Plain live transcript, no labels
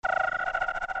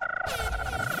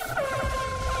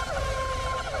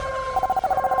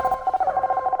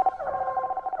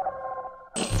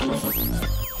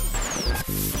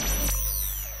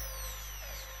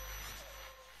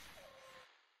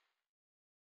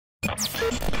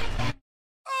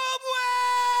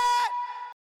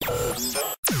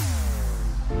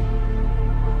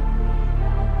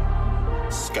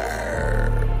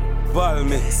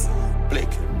VALMIX. Blick.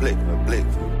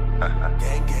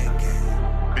 Gang.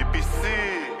 BBC.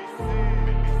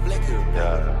 Blick.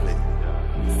 Yeah.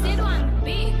 C'est loin,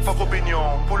 big. Fuck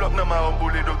opinion, pull up dans ma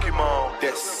remboule les documents.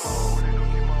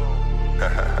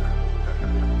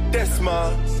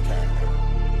 Desma.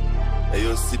 Et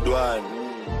aussi douane.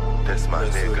 Desma,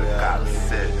 nègre,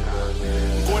 calcé.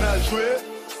 On a joué.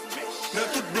 Dans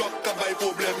tout bloc, qu'a pas de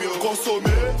problème, yo.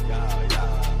 Consommé.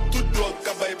 Tout bloc,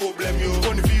 qu'a pas de problème, yo.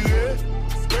 On viré.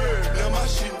 La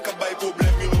machine, qu'a pas de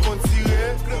problème, yo. On tiré.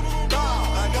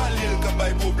 En Galil, qu'a pas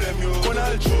de problème, yo. On a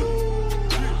le jour.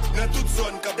 Dans toute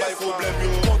zone, qu'a pas de problème, yo.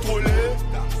 Contrôlé.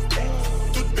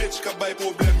 Toute bitch, qu'a pas de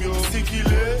problème, yo.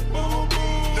 Sikilé.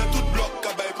 Dans tout bloc, qu'a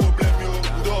pas de problème, yo.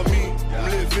 Dormi,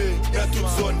 m'levé. Dans toute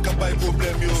zone, qu'a pas de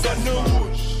problème, yo. Zone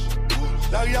rouge.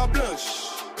 L'arrière blanche.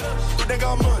 Tout des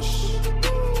gars manches.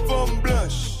 Femme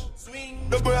blanche.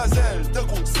 De Brazil, de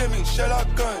coup, Saint-Michel à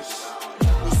Canche.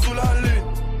 Sous la lune,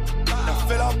 on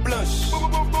fait la planche.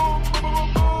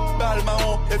 Balle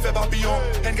marron, effet papillon.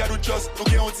 Un gars de just, nous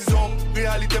qui en 10 ans.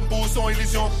 Réalité pour son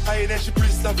illusion. À énergie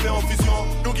plus, ça fait en fusion.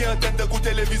 Nous qui en tête de coup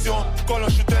télévision. Quand on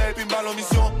shooter et puis mal en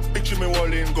mission. Big tu me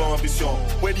wall in, grande ambition.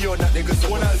 When you're not niggas,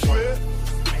 on a joué.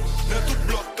 Dans tout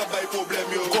bloc, qu'a pas de problème,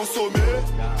 yo. Consommé.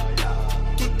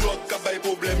 Tout bloc, qu'a pas de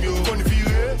problème, yo. Qu'on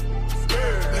viré.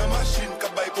 La machine, qu'a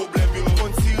pas de problème, yo. Qu'on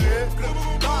tiré.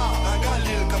 En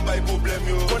Galil, qu'a pas de problème,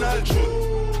 yo. Qu'on a le jour.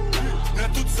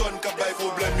 Dans toute zone, qu'a pas de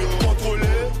problème, yo.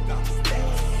 Contrôlé.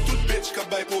 Toute bitch, qu'a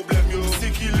pas de problème, yo.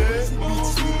 Sikilé.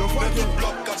 Dans tout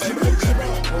bloc, qu'a pas de problème,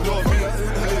 yo. Dormi,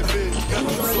 m'levé. Dans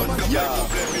toute zone, qu'a pas de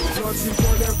problème, yo.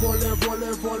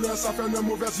 Voler, ça fait une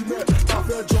mauvaise humeur. Ça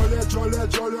fait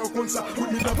joler, on compte ça. Pour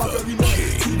n'y pas faire une heure.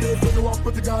 Si les vélos en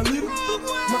petit galil,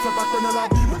 ne fais pas connaître la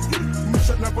Bible.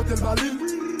 Michel n'importe le balil.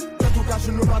 Tout cache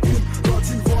nos latrines.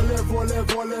 L'autre voler,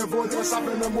 ça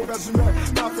fait une mauvaise humeur.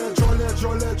 Ça fait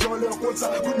joler, on compte ça.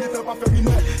 Pour n'y pas faire une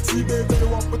heure. Si les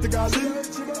vélos en petit galil,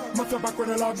 ne fais pas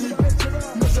connaître la Bible.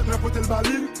 Michel n'importe le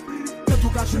balil. Tout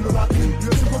cache nos latrines. Je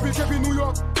suis compliqué puis New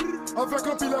York. Avec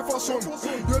un pile façon,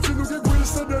 yo dit nous que Gouil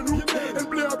c'est de nous, et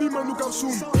plaît habillement nous comme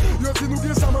soum. Yo dit nous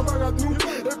que ça m'a bagarre nous,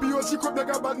 et puis aussi comme des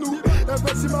gars nous, et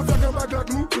puis si m'a fait un bagarre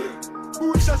nous.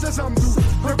 Pour chercher ça m'dou,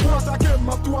 mais pour attaquer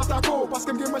m'a tout attaqué, parce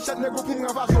que m'gè machette négo pour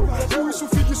m'ravager. Et oui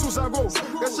souffle qui sous zago,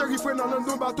 et chéri frère dans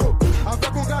un bateau. Avec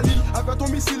un galil, avec ton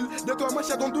missile, de toi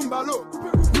machette dans tout ballot.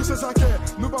 Nous c'est ça que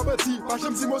nous pas petits, pas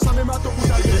j'aime si moi ça me mato pour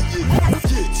d'aller.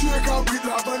 Tu es cabri de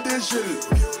la bande de gel.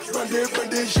 Bande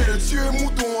gel, tu es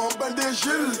mouton en bande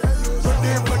gel. Bande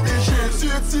gel, tu es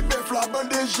petit bœuf la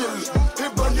bande gel. Et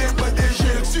bande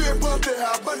gel, tu es panthère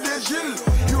à bande gel.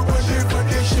 You bande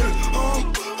gel.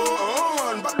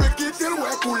 Bande de quitter le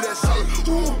ouais couler sale.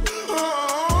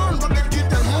 Bande de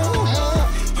quitter le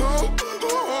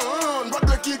bande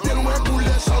de quitter le ouais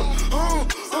couler sale.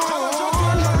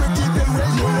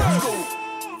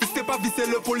 Pas visser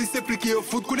le police impliqué au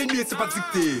foot, qu'on est nuit, c'est pas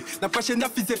dicté. N'a pas chaîne à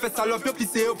fils fait salope, y'a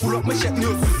pissé pour l'autre, mais chèque ni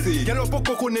au souci. Y'a l'autre pour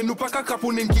qu'on connaît, nous pas qu'à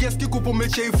caponner, qui est-ce qui coupe pour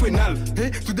mettre chez frénal.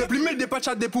 Tout déprimé, des patchs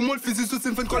à des poumons, le fusil sous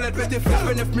une fin de colette, pété frère,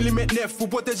 9 mm 9, pour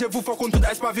protéger vous, faut qu'on tout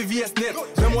aise pas VVS net.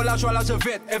 Même moi la joie, la je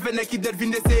vais, et venez qui d'être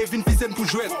vine d'essayer, vine piscine pour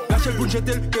jouer. Lâchez le bout de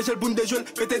jeter, que j'ai le bout de gel,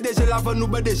 pété des gels avant nous,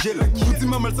 bas des gels. Vous dites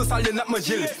maman, ça sale, n'a pas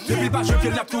gel. Depuis pas je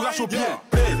viens, n'a tout rache au pied.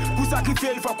 Pour sacrifier,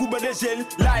 il faut couper des gels.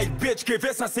 Like bitch, que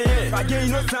fait ça c'est. Pas gain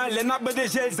innocent, les nappes de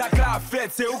gel, Zach la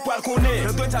fête, c'est où quoi le connaît.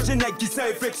 Un doigt de nègre qui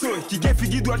s'est infection, qui gagne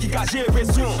figure droit, qui cache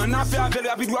pression. Un affaire avec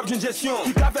la vie droite d'une gestion,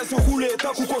 qui a fait son rouler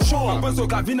tant qu'on cochon. On pense au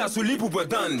cabine à soulier pour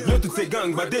Bodan. Yo, toutes ces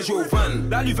gangs, va déjà au van.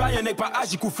 La lui va, y'en est pas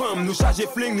agi coup femme. Nous charger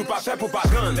fling, nous pas fait pour pas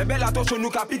grande. Les belles attention, nous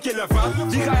qu'a piqué l'enfant.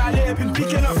 Dis qu'à aller et puis nous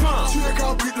piquer l'enfant. Tu es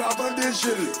cabri de la bande de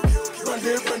gel. Bande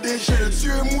gel, tu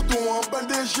es mouton en bande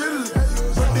de gel.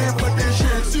 Bande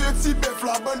gel, tu es petit bœuf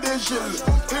la bande de gel.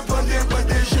 Et bande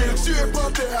gel, tu es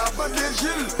panthère à bande de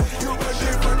gel. You bande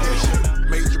gel.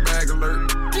 Major bag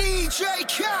alert. DJ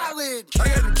Khaled. I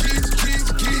got the keys.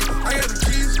 I got the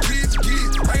keys.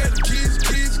 I got the keys.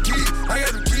 I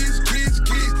got the keys.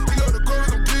 You go to court,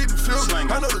 I'm pleading the field. I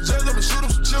know the judge, I'ma shoot him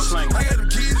some chips. I got the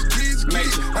keys.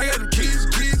 I got the keys.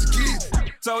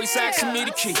 So he's asking me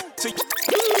the key.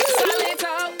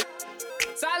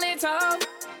 Solid.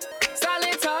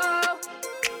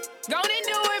 Go and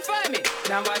do it for me.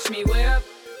 Now watch me whip.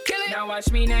 Kill it. Now watch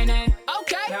me nay.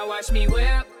 Okay. Now watch me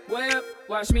whip.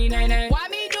 Watch me nay. Why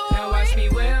me do it? Now watch me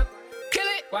whip. Kill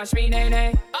it. Watch me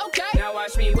nay. Okay. Now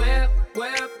watch me whip.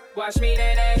 Watch me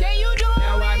nay. Can you do it?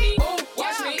 Now watch me. Ooh,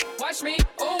 watch me.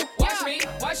 Ooh, watch me.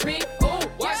 Ooh,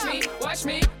 watch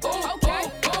me. Ooh, okay.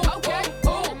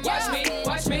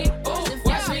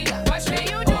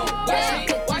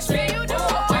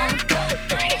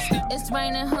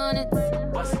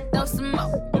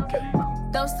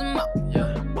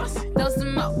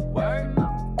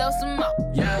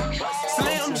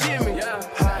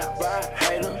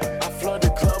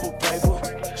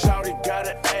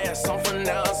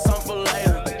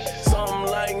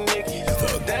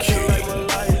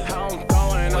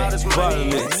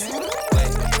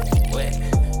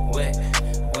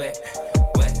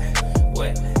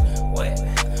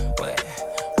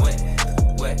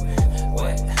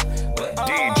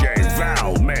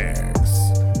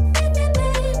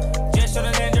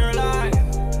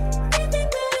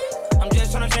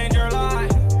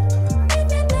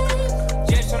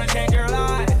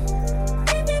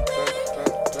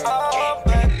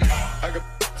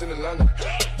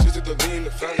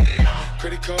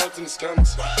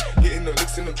 scammers. Hitting the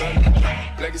licks in the van.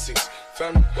 Legacies,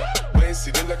 family. Wait and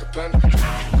see, they like a panda.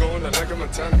 Going out like a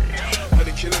Montana.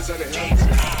 Honey killers on their hands.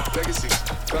 Legacies,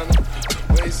 family.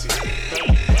 Wait and see,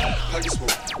 family. Pockets full,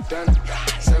 Danny.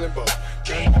 Selling ball,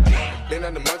 candy. Lean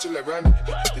on the macho like Randy.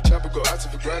 The chopper go out to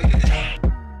for granted.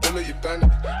 Don't let you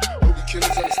bandit. Hope the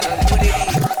killers understand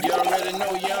it. You already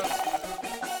know,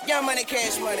 young money,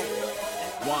 cash money.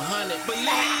 100, believe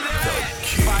that.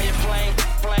 Fire flame,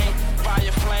 flame,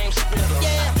 fire flame, spitter.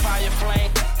 Yeah. Fire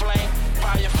flame, flame,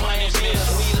 fire flame, spitter.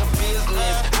 We the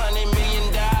business, $100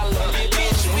 million.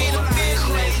 Bitch, we the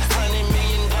business, $100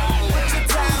 million. What you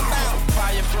talking about?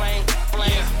 Fire flame,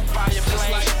 flame, fire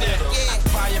flame, spitter. Yeah.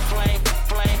 Fire flame,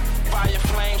 flame, fire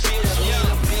flame, spitter. We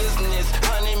the business,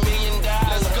 $100 million.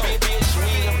 Let's go, bitch,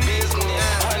 we the business,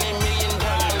 $100 million.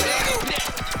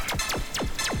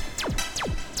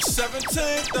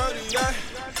 1738.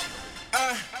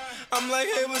 I'm like,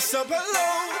 hey, what's up,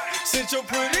 hello? Sent your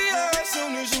pretty ass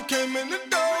soon as you came in the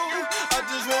door. I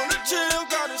just wanna chill,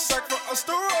 got a sack for us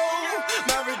to roll.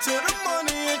 Married to the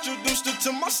money, introduced her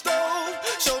to my stove.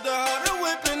 Showed her how to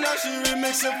whip it, now she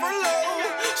remixing for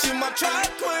low. She my track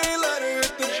queen, let her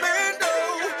hit the bando.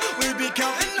 We be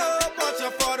counting up, watch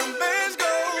how far them bands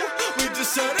go. We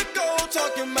just set it go,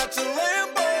 talking matching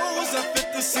Lambos. At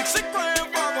 56 a gram,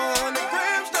 500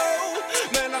 grams though.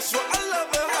 Man, I swear I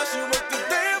love her, how she work the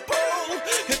damn pole.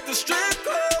 Hit the strip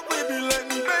club, we be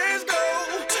letting bands go.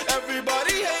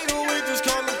 Everybody hate her, we just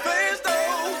call them fans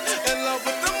though. In love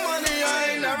with the money,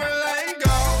 I ain't never letting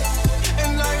go.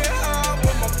 And I get high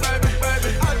with my baby,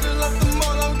 baby. I just love the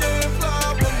mall, I'm getting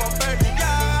fly with my baby,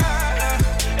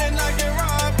 yeah. And I get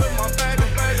ride with my baby,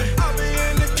 baby. I be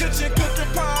in the kitchen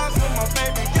cooking pies with my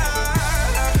baby,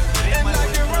 yeah. And I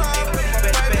get ride with my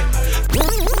baby.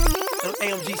 Them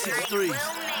AMG 63s.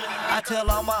 I tell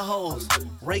all my hoes,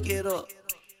 rake it up,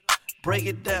 break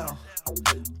it down,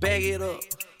 bag it up,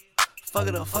 fuck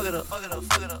it up, fuck it up, fuck it up,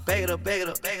 fuck it up, bag it up, bag it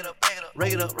up, bag it up, bag it up,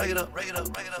 rake it up, rake it up, rake it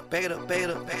up, rake it up, bag it up, bag it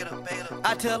up, bag it up, bag it up.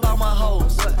 I tell all my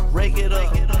hoes, rake it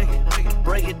up,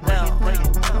 break it down, bag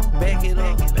it up, bag it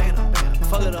up,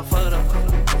 fuck it up, fuck it up,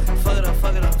 fuck it up,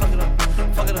 fuck it up, fuck it up,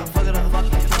 fuck it up, fuck it up, fuck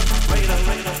it up, rake it up,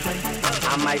 rake it up, rake it up.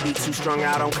 I might be too strung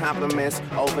out on compliments,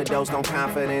 overdosed on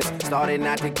confidence. Started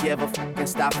not to give a fuck and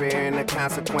stop fearing the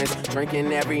consequence.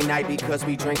 Drinking every night because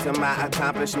we drink to my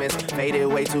accomplishments. Faded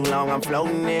way too long, I'm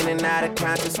floating in and out of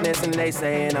consciousness. And they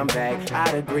saying I'm back,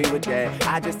 I'd agree with that.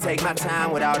 I just take my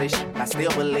time with all this shit, I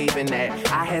still believe in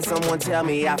that. I had someone tell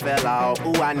me I fell off,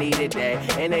 ooh, I needed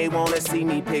that. And they wanna see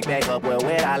me pick back up, well,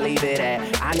 where'd I leave it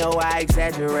at? I know I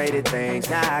exaggerated things,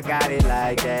 now I got it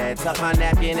like that. Tuck my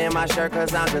napkin in my shirt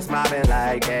cause I'm just mobbing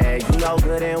like that. You know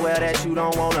good and well that you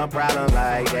don't want a problem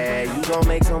like that. You gon'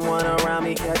 make someone around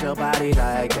me catch a body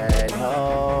like that.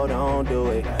 No, don't do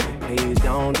it. Please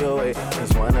don't do it.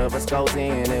 Cause one of us goes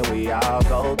in and we all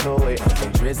go through it.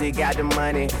 And Drizzy got the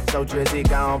money, so Drizzy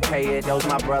gon' pay it. Those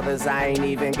my brothers, I ain't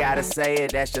even gotta say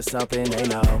it. That's just something they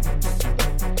know.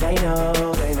 They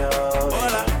know, they know.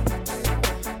 Hola.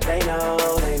 They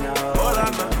know, they know.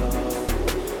 Hola,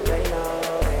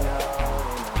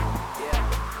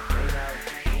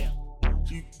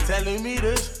 telling me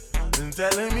this and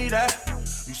telling me that.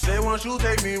 You say once you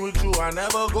take me with you, I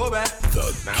never go back.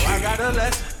 Now I got a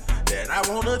lesson that I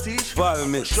wanna teach.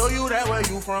 VALMIX. Show you that where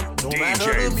you from. No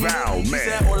matter DJ to me. VALMIX. She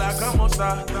said, hola, como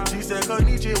esta? She said,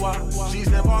 konnichiwa. She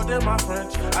said, pardon my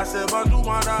French. I said, bonjour,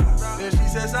 madame. Then she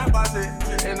said, ça passe.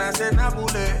 And I said,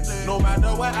 nabule. No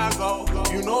matter where I go,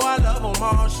 you know I love them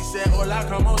all. She said, hola,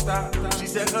 como esta? She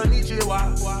said,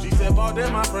 konnichiwa. She said,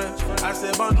 pardon my French. I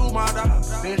said, bonjour, madame.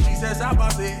 Then she said, ça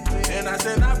passe. And I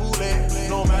said, nabule.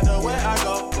 No matter where I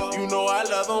go, you know I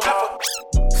love them all.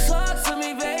 Talk to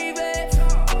me, baby.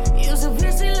 You's a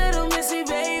pretty little missy,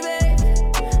 baby.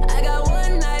 I got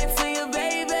one night for you,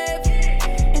 baby.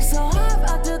 It's so hot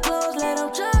out the clothes, let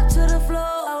them drop to the floor.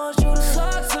 I want you to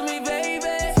talk to me,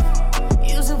 baby.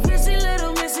 You's a pretty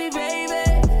little missy,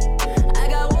 baby. I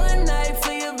got one night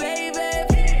for you,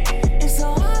 baby. It's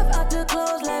so hot out the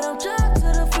clothes, let them drop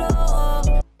to the floor.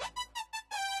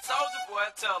 Soldier boy,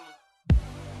 tell me.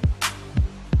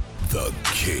 The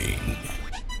King.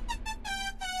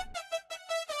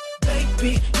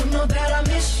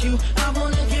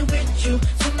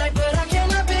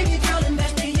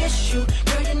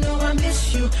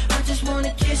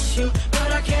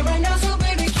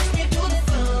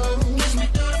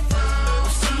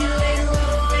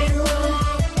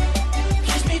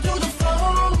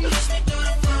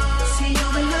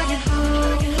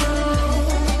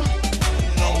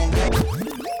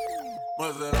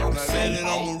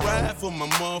 for my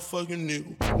motherfucking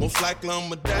nigga. Most likely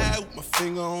I'ma die with my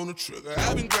finger on the trigger.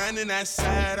 I've been grinding that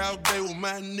side all day with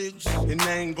my niggas. And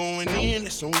I ain't going in,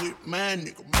 that's on with my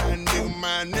nigga. My nigga,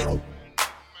 my nigga.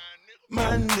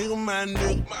 My nigga, my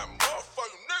nigga. My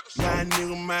motherfucking niggas. My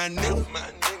nigga, my nigga. My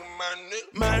nigga, my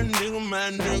nigga. My nigga,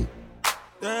 my nigga.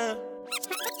 Yeah.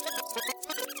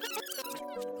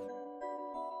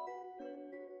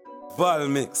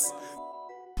 VALMIX,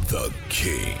 the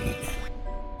king.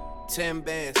 10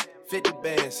 bands, 50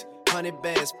 bands, 100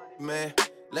 bands, man.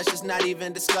 Let's just not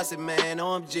even discuss it, man.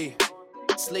 OMG.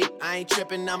 Sleep, I ain't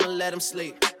tripping, I'ma let him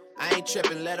sleep. I ain't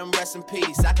tripping, let him rest in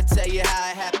peace. I can tell you how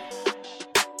it happened.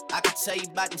 I can tell you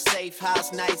about them safe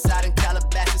house nights out in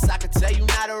Calabasas. I can tell you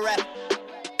not a rap.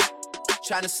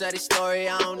 Tryna sell this story,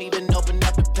 I don't even open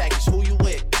up the package. Who you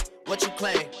with? What you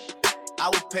claim? I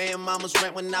was paying mama's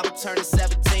rent when I was turning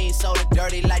 17. Sold it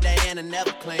dirty like Diana,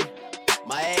 never clean.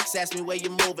 My ex asked me where you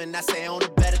moving, I say on the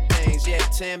better things. Yeah,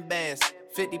 10 bands,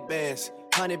 50 bands,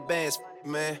 100 bands,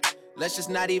 man. Let's just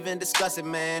not even discuss it,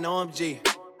 man. OMG.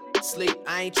 Sleep,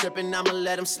 I ain't tripping, I'ma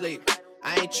let him sleep.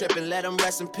 I ain't tripping, let him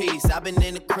rest in peace. I've been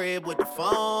in the crib with the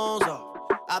phones off.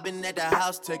 I've been at the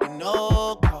house taking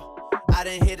no call. I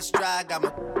done hit a stride, got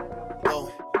my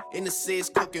going. In the seats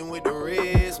cooking with the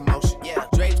wrist motion. Yeah,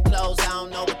 drapes closed, I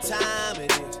don't know what time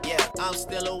it is. Yeah, I'm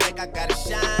still awake, I gotta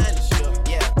shine, sure.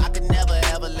 Yeah, I could never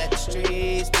ever let the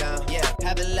streets down. Yeah,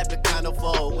 haven't left the condo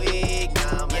for a week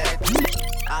now, man.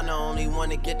 I'm the only one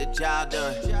to get the job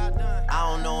done. I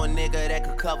don't know a nigga that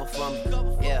could cover for me.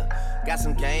 Yeah, got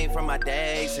some game from my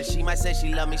day. So she might say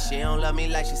she love me, she don't love me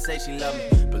like she say she love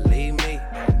me. Believe me,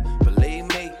 believe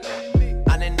me.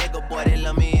 I'm that nigga boy, they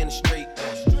love me in the street.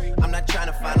 I'm not trying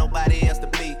to find nobody else to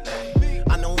beat.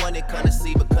 I'm the one they couldn't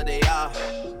see because they are.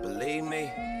 Believe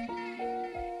me.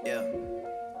 Yeah.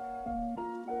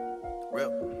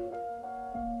 Real.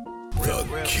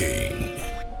 The king.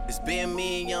 It's been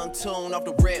me and Young Tune off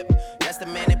the rip. That's the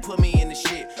man that put me in the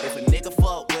shit. If a nigga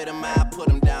fuck with him, I put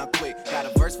him down quick. Got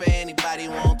a verse for anybody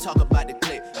who won't talk about the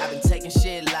clip. I've been taking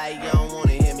shit like you don't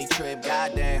wanna hear me trip.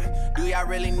 Goddamn, do y'all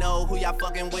really know who y'all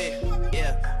fucking with?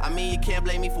 Yeah, I mean you can't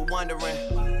blame me for wondering.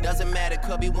 Doesn't matter,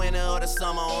 could be winter or the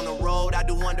summer. On the road, I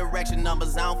do One Direction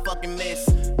numbers, I don't fucking miss.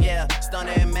 Yeah,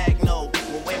 Stunner and Magno.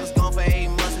 When Wayne was gone for 8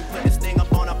 months, we put this thing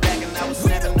up on our back and I was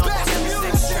 7 on that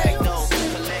 6 track, no.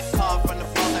 Collect call from the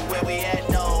phone like where we at,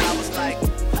 no. I was like,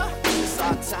 it's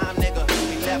our time, nigga.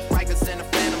 We left Rikers in the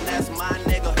Phantom, that's my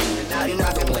nigga. And now he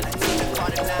rockin' with the team at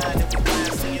 49. If we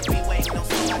grind, see if we waiting on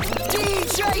somebody.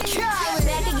 DJ Khaled.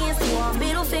 Back against the wall,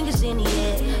 middle fingers in the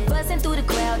air. Bustin' through the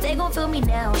crowd, they gon' feel me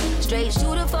now. Straight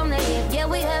shooter from the hip, yeah,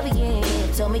 we heavy in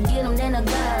here. Told me get him, then I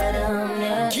got him,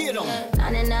 yeah. Get him.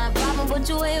 99 problem, but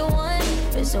you ain't one.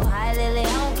 Been so high lately, I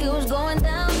don't care what's going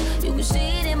down. You can see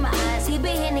it in my eyes, he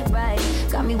been hitting it right.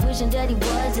 Got me wishing that he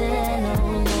wasn't,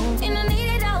 no, no. And I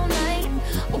need it all night.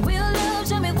 A real love,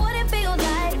 show me what it feels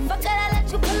like. Fuck that, I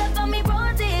let you pull up on me,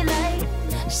 broad daylight.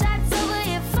 Shots over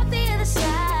here, fuck the other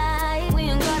side. We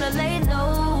ain't gotta lay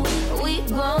low, we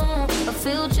grown. A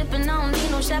field trip and I don't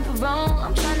need no chaperone.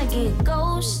 I'm tryna get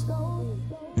ghost.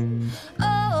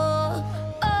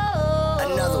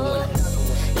 Another one.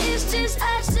 It's just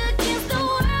us against the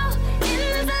world in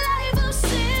this life of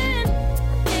sin.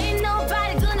 Ain't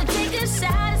nobody gonna take us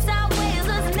out. It's our ways,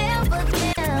 us never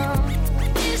them.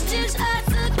 It's just us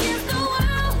against the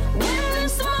world when the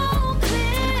smoke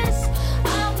clears.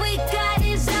 All we got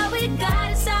is all we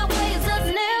got. It's our ways, us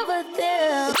never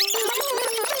them.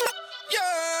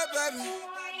 Yeah, baby.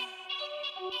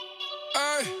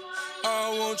 I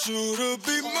want you to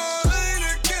be mine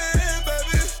again,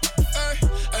 baby.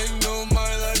 I know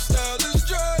my lifestyle is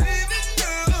driving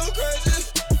you crazy.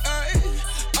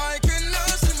 I cannot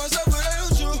see myself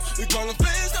without you. We callin'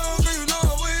 fans down, so you know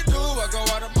how we do. I go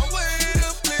out of my way to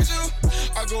please you.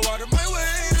 I go out of my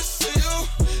way to see you.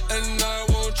 And I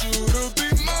want you to be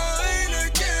mine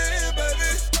again,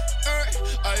 baby.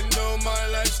 I know my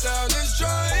lifestyle is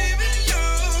driving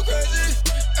you crazy.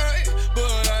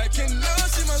 But I cannot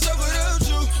see myself without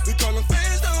you. We callin'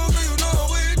 fans down, so you know how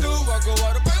we do. I go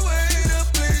out of my way to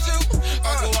please you.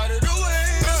 I go out of the way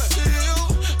to see you.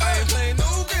 I ain't playing no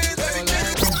games,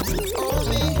 baby.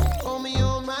 Oh me,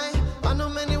 oh my. I know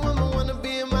many women wanna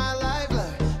be in my life.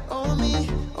 Like, oh me,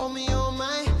 oh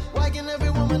my. Why can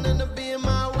every woman end up being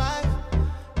my wife?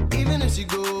 Even if she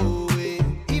go away,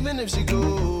 even if she go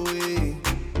away,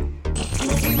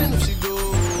 even if she go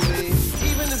away,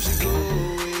 even if she go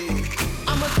away.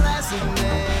 I'm a classic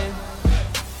man.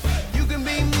 You can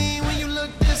be me when you look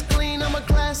this clean. I'm a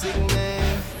classic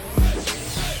man.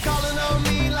 Calling on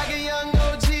me like a young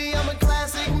OG. I'm a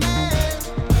classic man.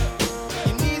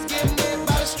 Your knees get met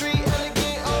by the street,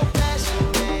 elegant, old fashioned.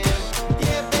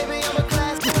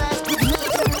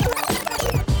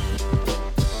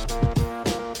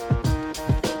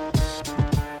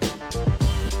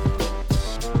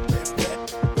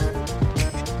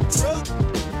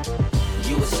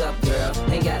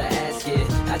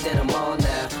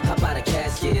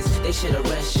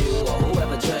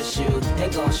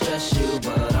 trust you,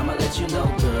 but I'ma let you know,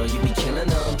 girl, you be killing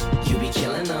them. You be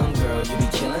killing them, girl, you be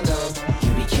killing them.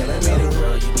 You be killing them,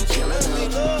 girl, you be killing them. You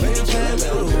be killing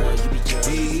them, girl, you be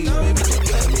killing them.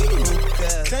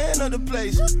 Stand up the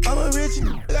place, I'm a rich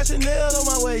got Chanel on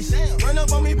my waist. Run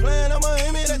up on me playing, I'ma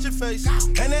aim it at your face.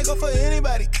 And that go for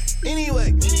anybody,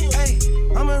 anyway. Hey,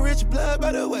 I'm a rich blood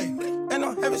by the way. And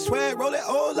I'm having swag, roll it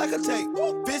old like a tape.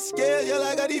 Bitch scared, yeah,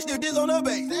 I got these niggas on the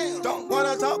base. Don't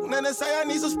wanna talk, then they say I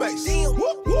need some space.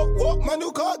 Whoop, whoop, whoop, my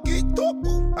new car geeked up.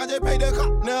 I just paid the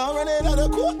cop, now I'm running out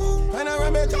of court. And I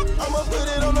run back up, I'ma put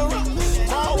it on the rock.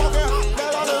 All walking hot,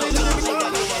 got all the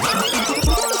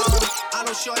I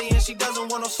know shorty and she doesn't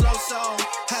want no slow song.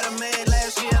 Had a man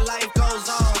last year, life goes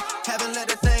on. Haven't let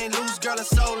the thing loose, girl, in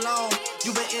so long.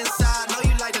 You been inside, know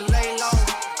you like to lay low.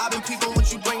 I've been peeping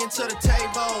what you bringing to the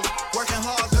table. Working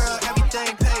hard, girl,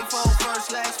 everything paid for.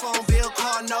 First, last phone bill,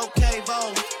 car, no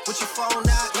cable. With your phone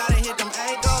out, gotta hit them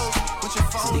angles. With your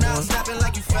phone out, snapping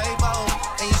like you Fable.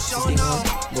 And you showing off,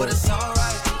 but it's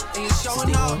alright. And you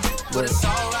showing off, but it's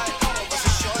alright.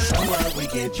 So what, we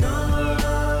get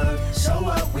drunk. So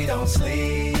what, we don't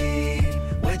sleep.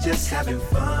 We're just having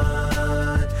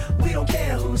fun. We don't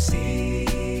care who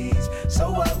sees.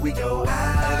 So what, we go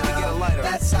out.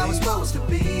 That's how it's supposed to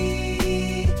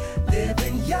be.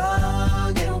 Living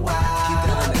young and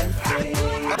wild and free.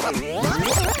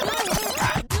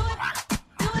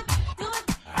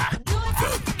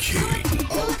 The King.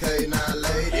 Okay, now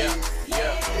ladies,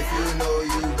 if you know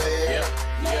you bad,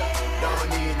 don't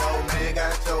need no man,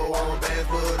 got your own bands,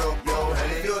 put up your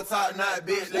hand. If you a top knot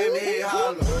bitch, let me hear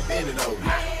holler. Bend it over,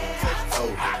 touch your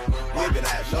toe, whip it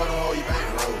out, show the hoe you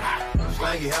bang roll.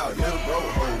 Slang it out, little bro,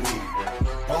 whole week.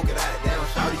 Poke it out, down,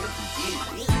 shout it, you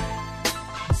can get it.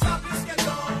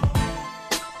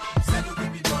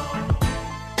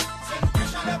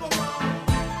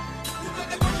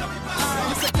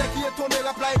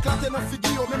 La plat éclaté dans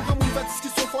figure. Même comme on fait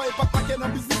discussion, faut pas paquet dans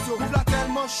business. Ouvre la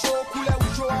tellement chaud, couleur ou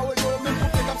chaud, ah ouais yo. Même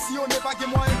pour tes caps si on n'est pas que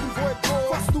moyen pour voler pro.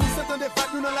 Force tout, c'est un débat,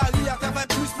 nous dans la rue, à terre 20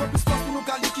 plus force pour nous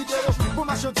qu'à liquider. Pour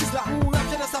marchandise là, ou un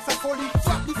pied ça fait folie.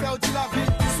 Frappe, lui fait dire la vie.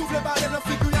 Souffle les barres dans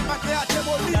figure, y'a pas créé à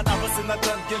démolir. Y'en a avancé dans le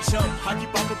game champ. A qui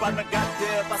parle, nous pas dans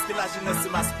gâter. Parce que la jeunesse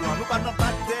c'est masse plan. Nous pas dans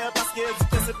bâter. Parce que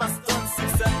éduquer c'est pas stun.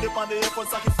 Succès dépend des efforts,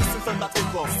 sacrifice, une femme battre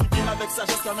fort. Souviens avec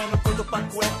sagesse, quand même, nous comptons pas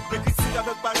de quoi.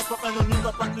 Avec Paris, pas un nous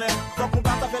pas partenaire. Quand on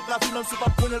bat avec la vie, même si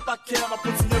pas prenez le paquet, on va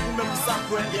continuer pour même pour ça,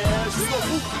 yeah, jusqu'au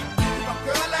bout. Tu vas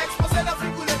que la exposer la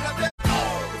figure de la tête.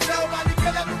 C'est au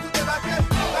maniquer là, nous tout débarquer.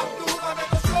 Là, nous, on va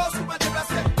mettre aux choses, ou pas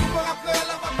déplacer. Nous, on va pleurer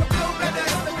là, on va pleurer, on va les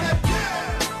respecter.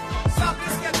 Ça,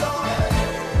 plus qu'est donc.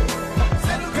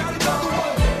 C'est nous qui nous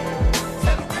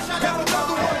c'est nous qui chaleur au temps.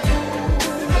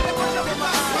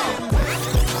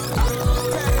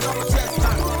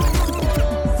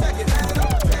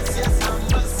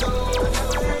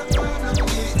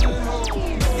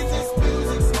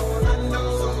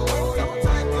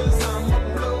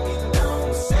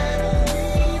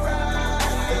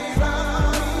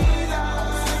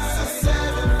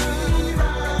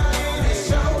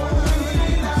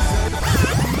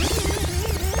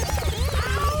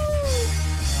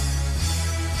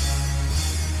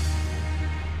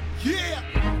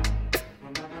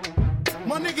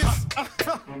 My niggas,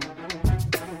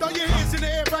 throw your hands in the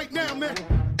air right now, man.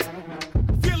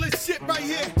 Feel this shit right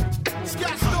here.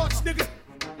 Scott Storch, nigga.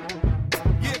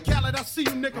 Yeah, Khaled, I see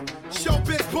you, nigga.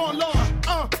 Showbiz, born law.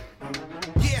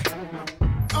 Yeah.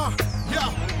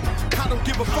 Yo. I don't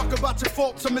give a fuck about your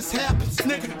faults or mishaps,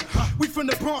 nigga. We from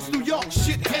the Bronx, New York,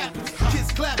 shit happens.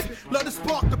 Kids clapping, love to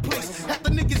spark the place. Half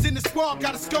the niggas in the squad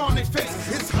got a scar on their face.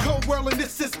 It's a cold world and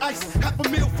this is ice.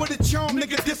 $500,000 for the charm,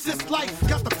 nigga, this is life.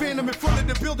 Got the Phantom in front of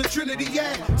the building, Trinity,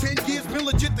 yeah. 10 years been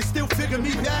legit, they still figure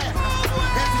me bad.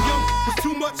 As a young, was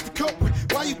too much to cope with.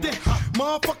 Why you think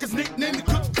motherfuckers nicknamed me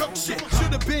cook shit?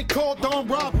 Should've been called on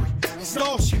robbery,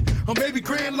 stall shit, or maybe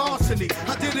grand larceny.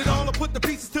 I did it all, I put the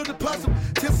pieces to the puzzle.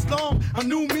 Just long, I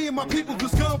knew me and my people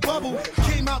was gonna bubble.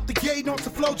 Came out the gate on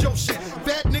some Flojo shit.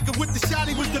 Bad nigga with the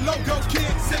shotty was the logo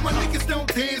kid. Said my niggas don't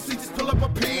dance, we just pull up our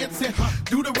pants and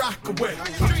do the rock away.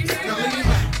 Now lean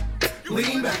back,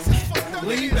 lean back,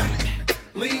 lean back,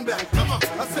 lean back. Come on,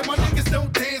 I said my niggas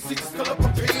don't dance, we just pull up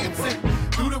our pants and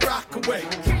do the rock away.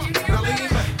 Now lean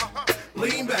back,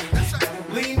 lean back,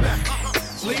 lean back,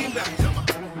 lean back.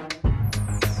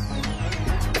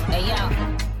 Hey yo,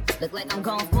 look like I'm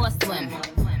going for a swim.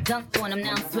 Dunked on him,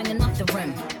 now I'm swinging off the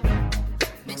rim.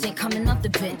 Bitch ain't coming off the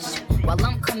bench, while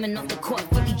I'm coming off the court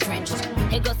fully drenched.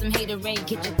 Here goes some haterade,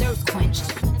 get your thirst quenched.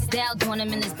 Styles on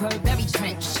him in this Burberry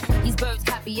trench. These birds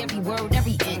copy every word,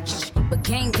 every inch. But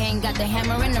gang got the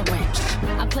hammer and the wrench.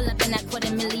 I pull up in that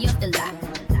 $250,000 off the lot.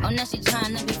 Oh, now she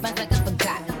trying to be friends like I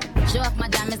forgot. Show off my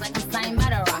diamonds like I'm signed by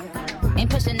the rock. Ain't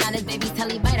pushing out his baby's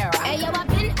telly by the rock. Hey yo, I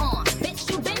been on, bitch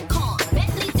you been con.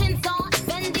 Bentley tints on,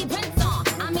 Fendi prints on.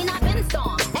 I mean I been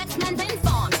storm, X-Men been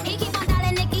formed. He keep on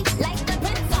dialing Nicky like the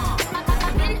prince on.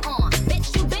 I been on,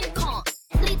 bitch you been con.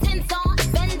 Bentley tints on,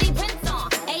 Fendi prints on.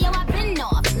 Hey yo, I been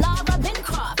off, Laura been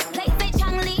croft. Play say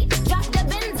Chung Lee, drop the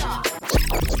bins off.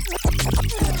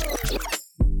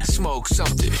 Smoke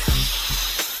something,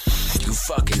 you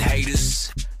fucking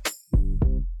haters.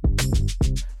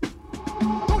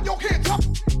 Throw your hands up,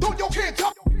 throw your hands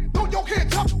up, throw your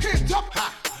hands up, hands up,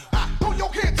 ha, ha. Throw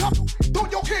your hands up, throw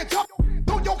your hands up,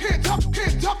 throw your hands up,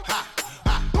 hands up, ha,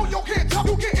 ha. Throw your hands up,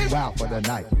 you getting wild for the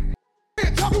night.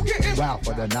 Hands up, you getting wild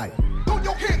for the night. Throw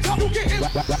your hands up, you getting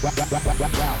wild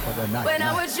for the night. When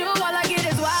I'm with you, all I get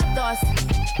is wild thoughts.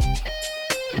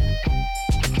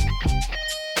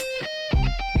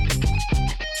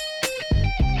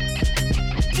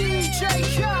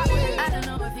 I don't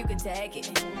know if you can take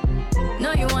it.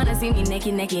 No, you wanna see me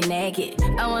naked, naked, naked.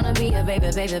 I wanna be a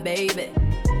baby, baby, baby.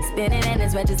 Spinning in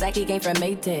his red just like he came from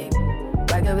Maytag.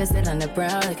 Rocket with it on the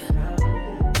brown like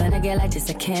when I get like this,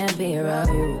 I can't be around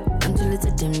you. I'm too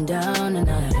little to dim down the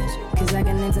night. Cause I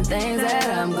can into things that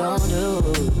I'm gon' do.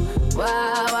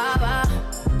 Wow, wow, wow.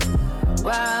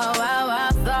 Wow, wow, wow,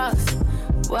 thoughts.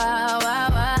 Wow, wow,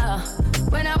 wow.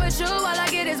 When I'm with you, all I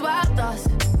get is wild thoughts.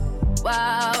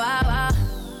 Wow, wow, wow.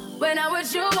 When I'm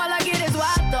with you, all I get is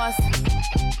wild thoughts.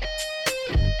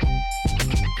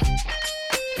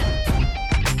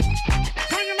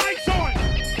 Turn your lights on.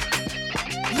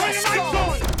 Turn your lights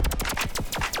on.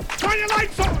 Turn your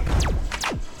lights on.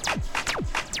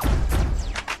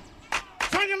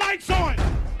 Turn your lights on.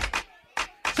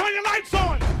 Turn your lights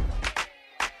on.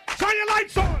 Turn your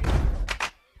lights on.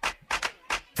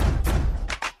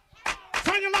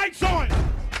 Turn your lights on.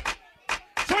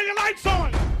 Turn your lights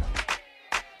on.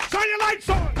 Turn your lights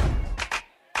on.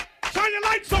 Turn your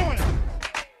lights on.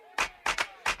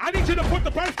 I need you to put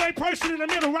the birthday person in the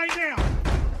middle right now.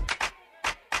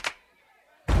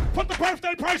 Put the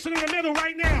birthday person in the middle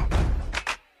right now.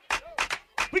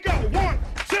 We go. 1,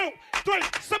 2, 3.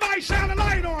 Somebody shine a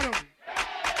light on him.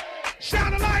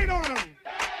 Shine a light on him.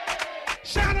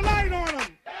 Shine a light on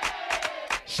him.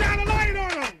 Shine a light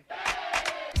on him.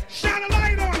 Shine a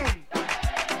light on him.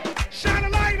 Shine a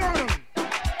light on him.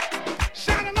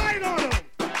 Shine a light on him.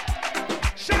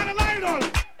 Shine a light on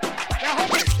him. Now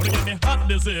hold it. What get me hot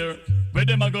this year? Where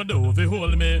them a go do if they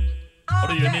hold me? What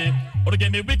do you mean? What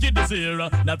get me wicked this year?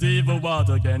 Not even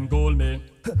water can cool me.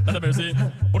 Not a mercy.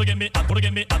 What get me hot? What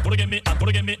get me hot? What get me hot?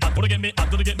 What get me hot? What get me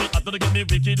hot? What get me hot? What get me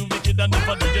wicked, wicked, and if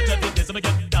I do get it, this I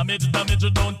get damage.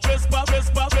 Don't trespass,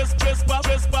 trespass.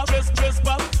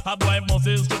 A boy must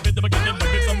is stupid. Never get them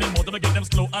lyrics on me more. Never get them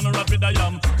slow and rapid. I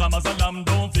am calm as a lamb.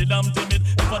 Don't feel I'm timid.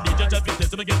 If I DJ just fit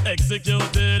this, I get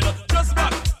executed. Just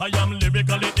back, I am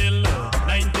lyrically ill.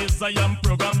 90s, I am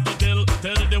programmed to kill.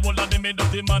 Tell the whole of them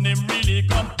that the man him really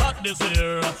come hot this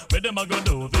year. Where them a go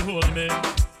do if they hold me?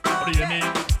 What do you mean?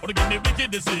 What do get me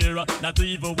wicked this year? Not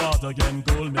even water can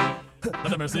cool me.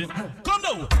 Not a mercy. Come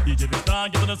now, DJ Vista,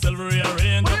 get to the silver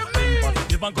rearrange. Think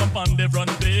positive and come on the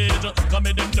front page. Come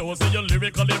in them know, say you're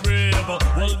lyrically brave.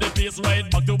 Hold the pace right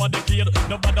back to a decade.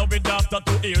 No matter with after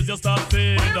 2 years, you start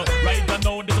fade. Right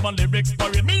now, this one lyrics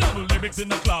parade. Me have lyrics in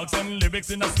the clocks and lyrics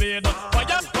in the spade.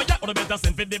 Fire, or the better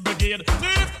send for the brigade.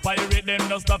 Pirate them,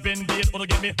 no stop indeed. Or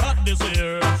get me hot this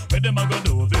year. Where them a go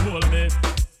do if they hold me?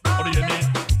 What do you mean?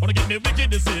 Wanna get me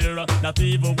wicked this year? Not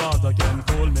even water can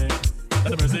cool me.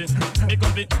 That's a mercy. Me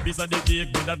come be piece of the cake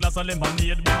with a glass of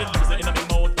lemonade. With the lips in my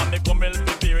mouth and me come well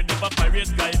prepared. If a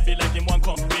pirate guy feel like him want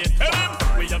come great, tell him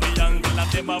we have a young girl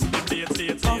and them have the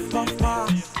plate.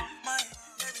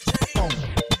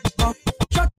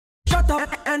 Shut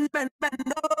up and bend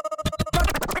over.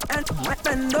 And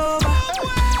bend over.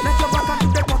 Let your back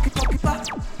and the pocket back.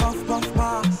 Puff,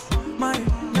 my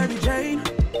Mary Jane.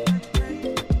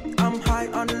 I'm high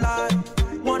on life,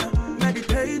 wanna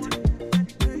meditate.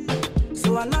 So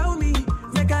allow me,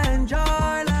 make I enjoy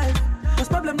life. Cause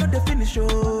problem not the finish,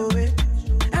 oh eh.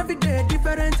 Every day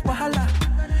different wahala.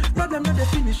 Problem not the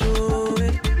finish, oh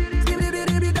eh.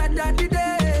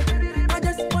 I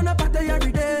just wanna party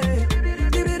every day.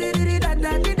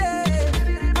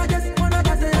 I just wanna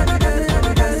party every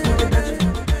day.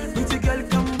 Pretty girl,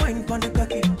 come wine pon the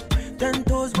cocky. 10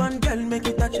 toes, one girl, make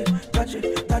it touch it. Touch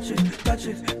it,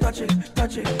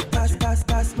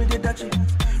 pass me the touch it.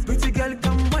 Pretty girl,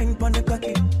 come wine pon the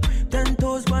cocky. 10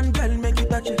 toes, one girl, make it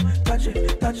touch it. touch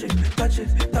it, touch it, touch it,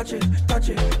 touch it, touch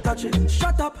it, touch it.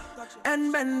 Shut up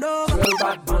and bend over. Girl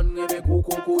bad man, reme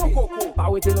coco. Pa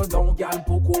wete non don gal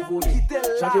pou kovole.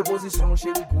 Change position,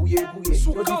 chéri kouye. Yo di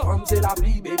femme c'est la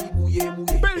pluie, baby mouye.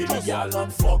 Baby gal on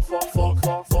fuck.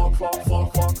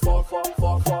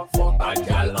 Bad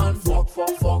gal on fuck.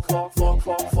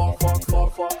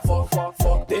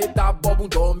 T'es ta bob ou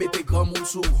don mette grand moun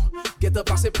sou. Get up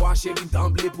passe poa chéri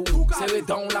d'emblée pou. Serre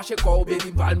down lâche corps,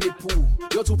 baby bal met pou.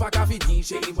 Yo tout pas ka fini,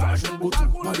 chéri bal joun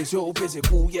boutou. Mande sur ou pese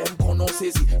kouye m'konon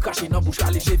sezi. Craché nan bouche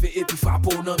kale cheve et puis fa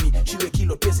pou nan mi. Chire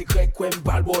kilo pese krek kwen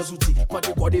bal boz outi.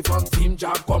 Pante kwa devan film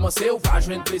job komanse ou va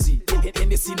jwen plezi.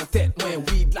 Hennessy nan tête mwen,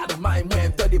 weed la nan may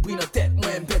mwen. Te debris nan tête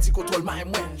mwen, petit contrôle may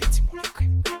mwen. Leti moun le krek,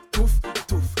 touf.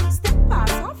 Step pas,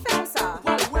 on fait ça.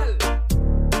 Well.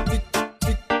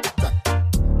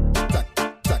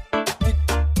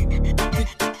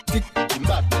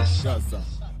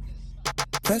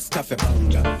 Fes café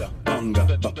banga.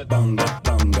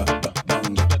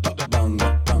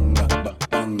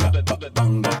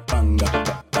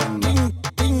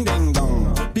 Ding ding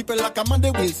dong. People like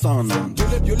Amanda Wilson.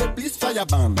 Viole please fire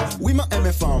ban. Oui ma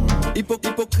aime femme.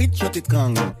 Hypocrite je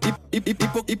t'étrangle.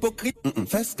 Hypocrite.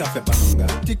 Fes café banga.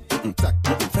 Tic tac.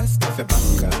 Fes café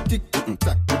banga. Tic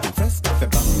tac. Fes café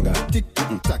banga. Tic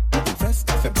tac. Fes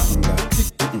café banga.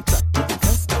 Tic tac.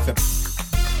 Fes café.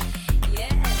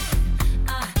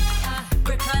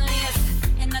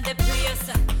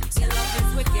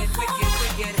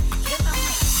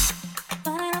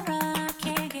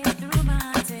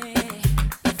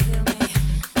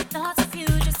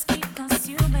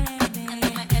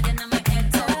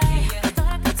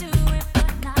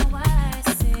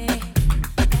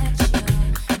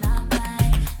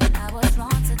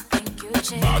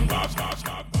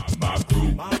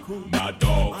 My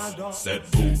dogs, set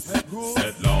rules, set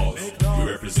laws. We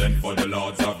represent for the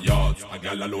lords of yards. A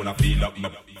gal alone I feel up my.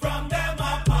 From them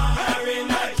up higher in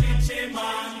a chichi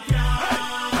man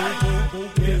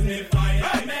can. Give me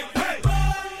fire, make me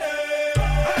burn.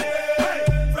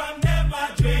 From them I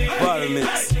dream in a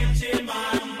chichi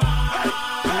man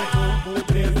can.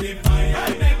 Give me fire,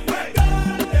 make me burn.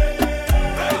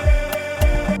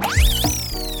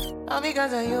 All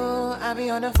because of you, I be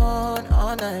on the phone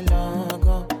all night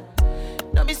long.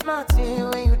 Don't be smart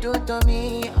when you do to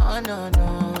me. Oh no.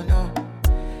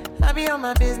 I be on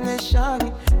my business,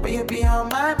 shawty, but you be on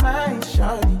my mind,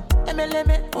 shawty.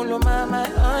 Let all of my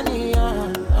honey,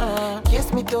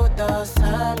 Kiss me to the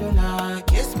cellular,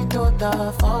 kiss me to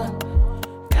the phone.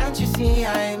 Can't you see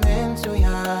I'm into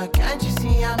ya? Can't you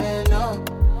see I'm in love?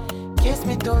 Kiss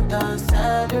me to the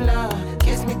cellular,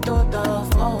 kiss me to the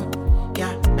phone.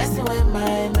 Yeah, messing with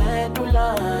my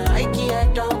medulla, I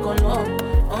can't talk alone.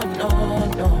 Oh no.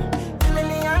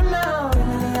 Emiliano, no.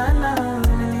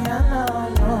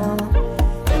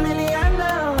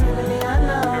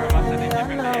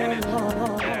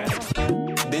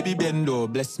 Baby Bendo,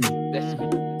 bless me.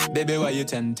 Baby, why you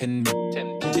tempting me?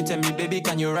 She tell me, baby,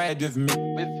 can you ride with me?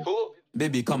 With who?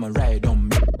 Baby, come and ride on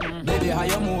me. Baby, how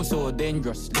you move so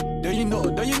dangerously? Do you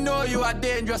know you are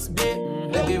dangerous,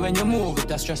 babe? Baby, when you move,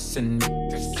 it's stressing me.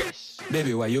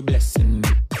 Baby, why you blessing me?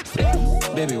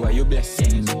 Baby, why you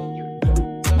blessing me?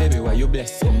 Baby, why you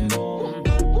blessing me?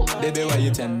 Baby, why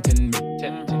you tempting me?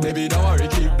 Baby, don't worry,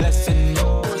 keep blessing me.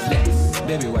 Bless.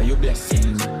 Baby, why you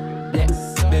blessing me?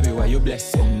 Bless. Baby, why you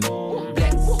blessing me?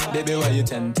 Bless. Baby, why you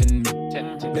tempting me?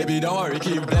 Baby, don't worry,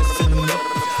 keep blessing me.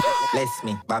 Bless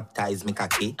me, baptize me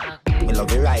cocky. Me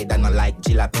love you ride and I like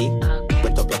jalopy.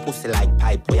 Wet up your pussy like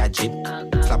pipe or your jeep.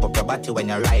 Slap up your body when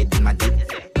you ride in my deep.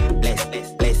 Bless me.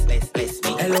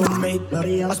 Hello mate,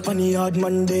 I spun the hard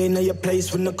Monday. Now your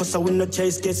place when the cause I win the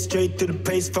chase. Get straight to the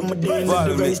pace from a day in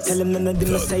the race. Tell him none of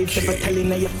them are safe. If I tell him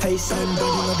now your face, I'm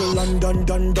done. Done.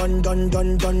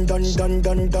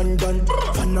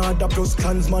 Fanada plus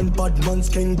clansman, bad man's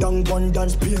king down one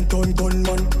dance. Paint on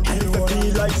gunman. And if I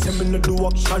feel like sending the do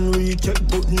action, recheck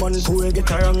good man. Go and get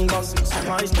a wrong bang.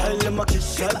 My style, them a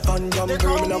kiss shell. Van Damme,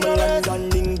 Birmingham,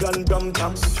 London, England,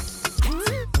 Brampton.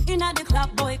 Inna the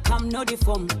club, boy, come no the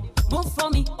phone. Move for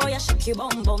me, oh yeah, shake your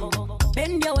bum bum.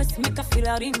 Bend your waist, make a feel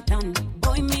a ringtone.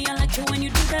 Boy, me I like you when you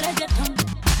do the reggaeton.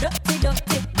 Dirty, go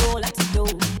like it do.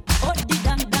 Oh, the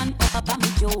dan, oh, Papa me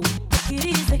Joe. Take it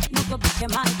easy, no go break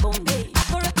my bone. Hey,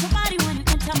 correct your body when you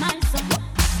enter my zone.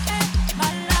 Hey, my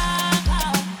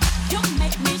love, you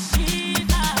make me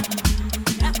shiver.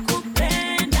 I could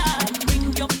bend up, bring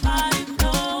your body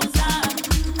closer.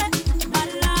 Hey, my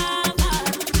love,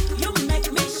 you make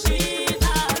me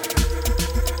shiver.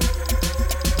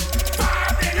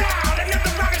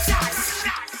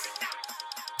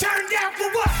 Turn down for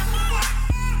what?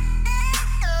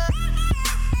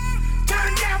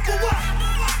 Turn down for what?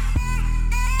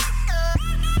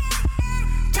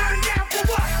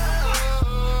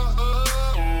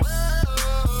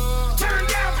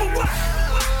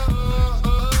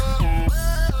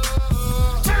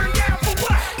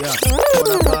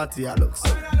 party I look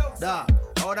so? Da,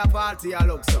 how the party I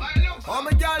look so? How me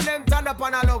girl them stand up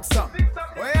and I look so?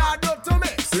 What you do to me?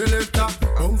 Selector,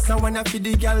 bounce and wanna feed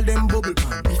the girl them bubble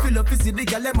pan. If you love to see the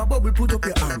girl them a bubble, put up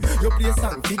your hand. You play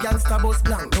song, the girl star bus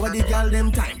blank. Now the girl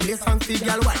them time, play song, the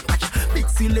girl white. Watch, big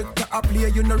selector a play,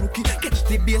 you no rookie. Catch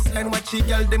the baseline, watch the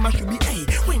girl them a should be. Hey,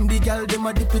 when the girl them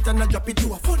a dip it and a drop it,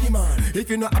 you a funny man. If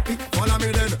you not happy, follow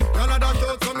me then. Y'all a dash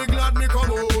out, so me glad me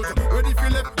come out. Ready for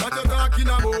left, what you talking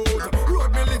about?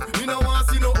 Road me live, me no want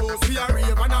see no house. We a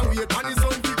rave and a wait, and the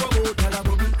sun to come out. Y'all a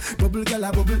bubble, bubble, girl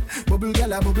a bubble, bubble,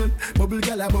 girl a bubble, bubble,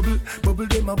 girl a bubble, bubble,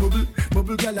 them a bubble,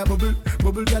 bubble, girl a bubble,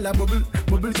 bubble, girl a bubble,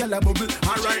 bubble, girl a bubble.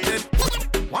 Alright then.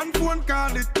 One phone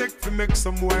call it take to make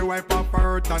some boy wipe up her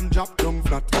hurt and drop down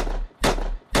flat.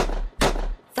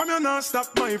 From you not stop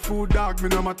my food, dog. Me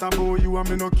no matter about you and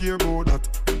me no care about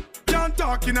that. Can't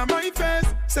talk in my face.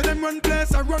 Say them run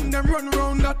place, I run them run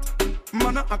round that.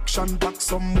 Man a action back,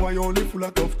 some boy only full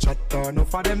of tough chatter.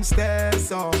 Enough of them stairs,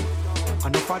 so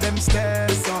enough of them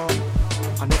stairs, so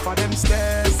enough of them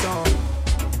stairs, so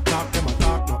talk them a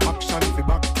talk, no action fi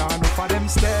back. Enough of them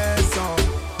stairs, so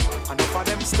enough of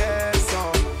them stairs,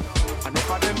 so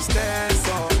enough of them stairs,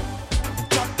 so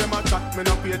chat them a chat, me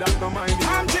no pay that no mind.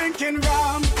 I'm drinking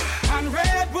rum and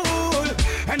Red Bull,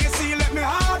 and you see let me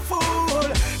heart full.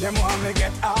 Them want me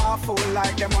get awful,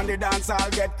 like them on the dance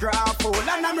I'll get grappled.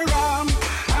 And I'm rum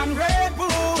and Red Bull,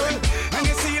 and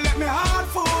you see let me heart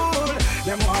full.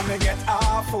 Them want me get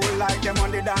awful, like them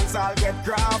on the dance I'll get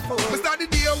grappled. We start the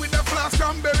day with a flask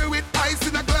cranberry with ice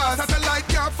in a glass. As a light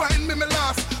can't find me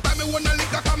lost. Buy me one a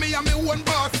liquor for me and me one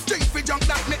boss. Drink for junk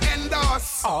that me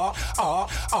endorse.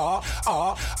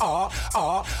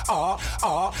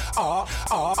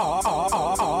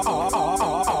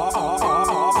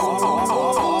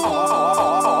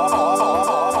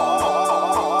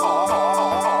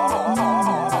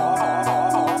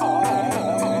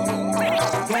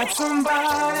 Got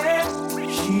somebody,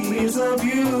 she is a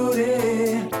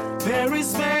beauty, very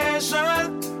special,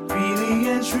 really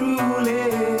and truly.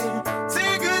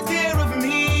 Take good care of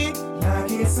me,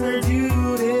 like it's her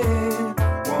duty.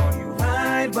 Want you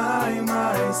right by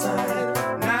my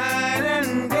side, night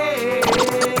and day.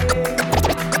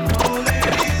 No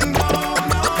letting go,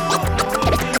 no.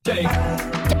 Take.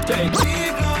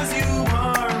 Because you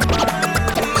are my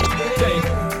lady. Take.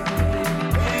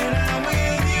 When I'm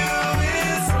with you,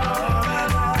 it's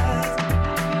alright.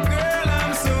 Girl,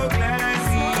 I'm so glad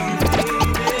you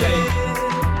made it.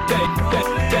 No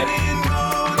letting go,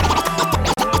 no.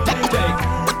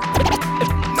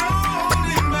 No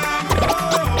holding back,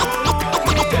 no.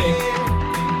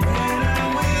 When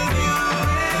I'm with you,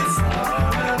 it's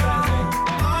alright.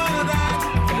 All of that.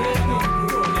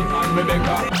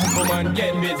 Rebecca, come on,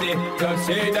 get busy. Just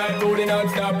shake that booty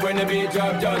non-stop when the beat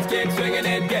drop. Just keep swinging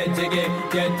it, get jiggy.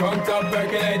 Get drunk up,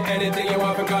 percolate anything you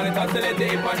want. Call it hostility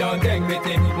if I don't take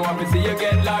pity. Want to see you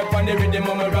get life on the rhythm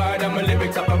of my ride. And my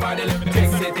lyrics up about the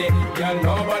electricity. Girl,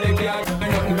 nobody can do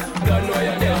nothing. Don't know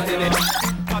your destiny.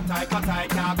 Cut I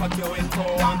can't cut you in two.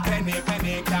 And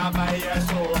penny can't buy your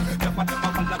show. The bottom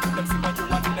of a lot of them see what you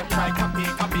want to them try.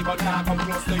 Copy, but can't come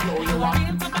close to you. You are.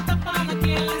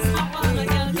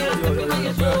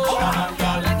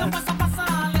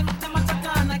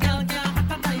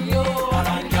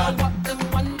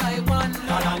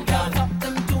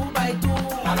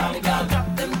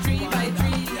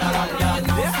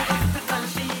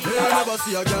 Never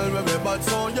see a girl with a bad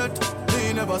song yet.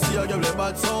 Me never see a girl with a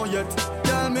bad song yet.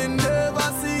 Girl, me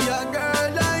never see a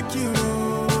girl like you.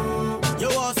 You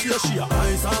want to see a she a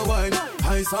ice and wine,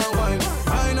 ice and wine.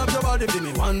 Wind up your body, give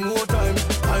me one more time.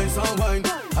 Ice and wine,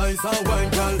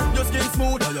 girl. Your skin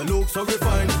smooth and your look so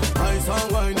refined. Ice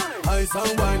and wine,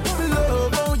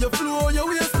 love how you flow your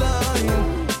waistline.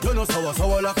 You know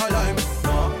sour like a lime.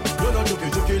 You know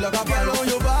juky like a girl on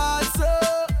your bad so.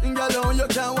 Girl on you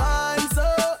can wine so.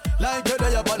 Like you're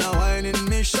there upon a whining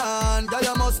mission. Girl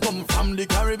you must come from the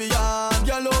Caribbean.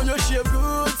 Girl on you shape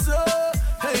good so.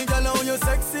 Hey girl on you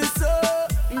sexy so.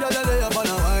 Girl you're there upon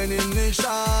a whining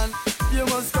mission. You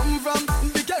must come from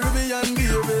the Caribbean,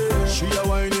 baby. She a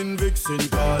whining vixen,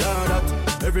 call her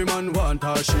that. Every man want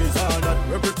her, she's all that.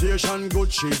 Reputation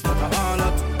good, she's not a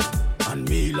harlot. And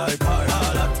me like her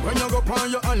harlot. When you go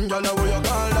on your hand, girl, what you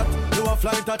call that? You a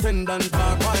flight attendant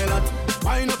or pilot.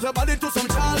 Wind up your body to some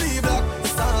Charlie Black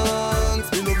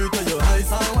songs. Me love it when you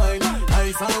ice and wine,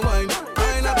 ice and wine.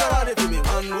 Wind up your body for me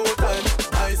one more time.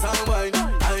 Ice and wine, girl.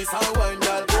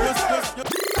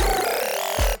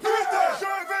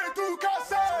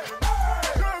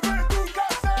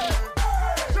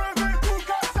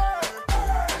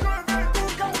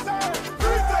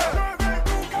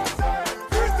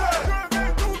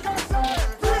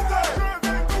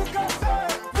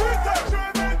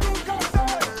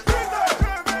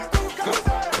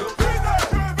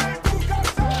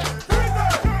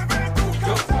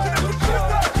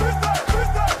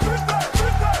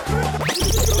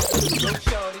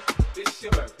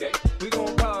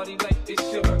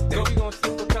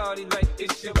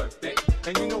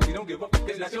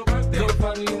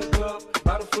 we in the club,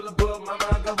 bottle full of bub. Mama,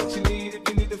 I got what you need if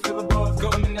you need to fill a buzz. Go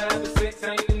in the having sex,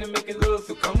 I ain't into making love.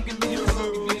 So come give me a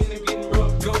rub, you in there getting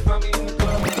rough. Go find me in the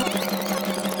club.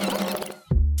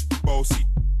 Bossy,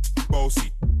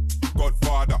 bossy,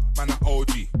 Godfather, man a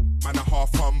OG, man a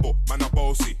half humble, man a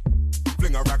bossy.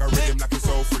 Fling a rag a rhythm like it's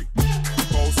all free.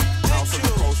 Bossy, house on the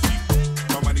coast G.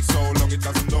 My money so long it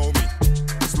doesn't know me.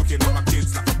 It's looking at my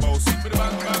kids like a bossy.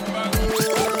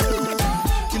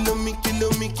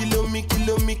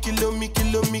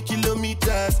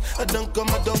 Kilometers. I don't come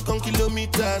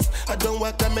kilometers. I don't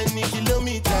walk that many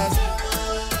kilometers.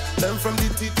 Learn from the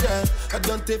teacher. I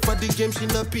don't take for the game, she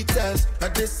no pitas. I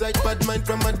decide bad mind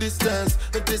from a distance.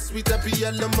 Not this sweet, I be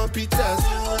all on my pitas.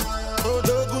 Oh,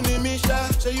 Doguni Misha,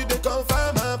 show you the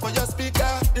confirm for your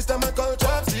speaker. This time I call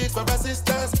chopsticks for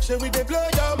assistance. Show we they blow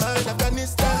your mind,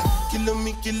 Afghanistan. Kilo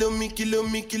me.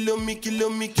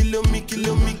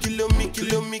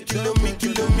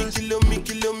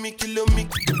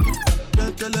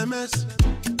 Don't tell MS.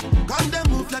 Come they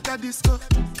move like a disco.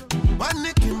 One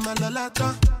nick in my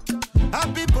lolata.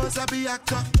 Happy boss, happy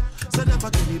actor. So never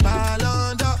give me ball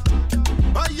under.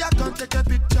 Oh, yeah, come take a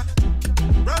picture.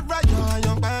 Run right, you're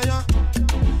young by you.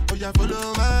 Oh, yeah,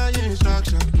 follow my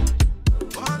instruction.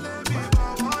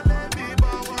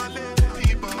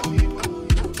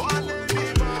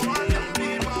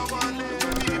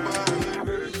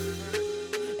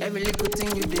 Every little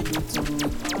thing you did do to me,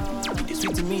 it's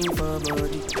sweet to me for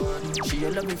body. She a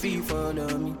love me feel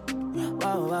follow me.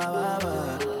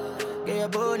 Wow. Get your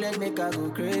bullet, make her go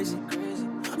crazy.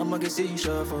 I'ma get say you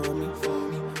sure for me.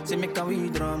 Say make her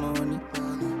withdraw money.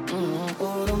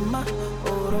 Oh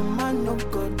Roma, no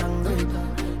go downgrade.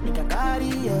 Make her carry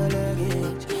your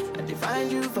luggage. I define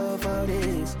you for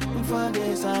this. For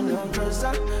this, I no trust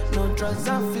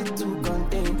I fit to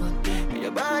contain.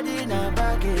 Your body not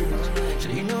baggage. So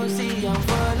you know, see I'm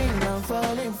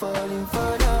falling for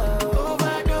love.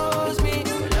 Overdose me,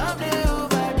 love the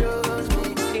overdose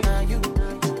me. Now you,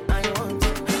 I want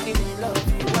it. Love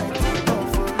you, I take off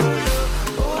for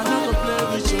love. I never play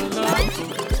with your love.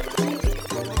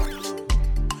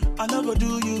 I never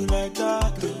do you like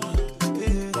that.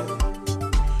 Yeah.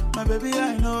 My baby, I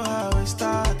know how it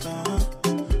starts.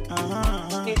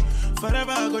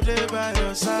 Forever I go there by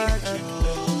your side.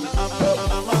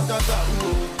 I'm a tata,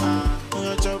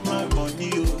 you chop my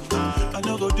money, I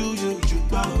no go do you you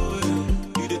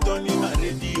the turn in my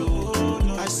radio.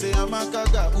 I say I'm a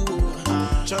gaga,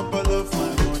 chop all of my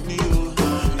money,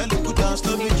 and look dance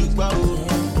to me jukba,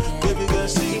 baby girl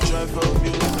sing drive from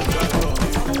you.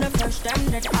 From the first time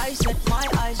that I set my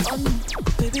eyes on you,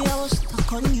 baby I was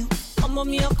stuck on you. I'm on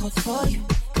me a cut for you,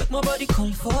 make my body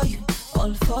call for you.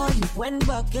 All for you, went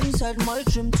back inside my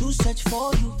dream to search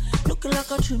for you. Looking like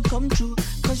a dream come true,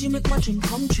 cause you make my dream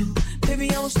come true.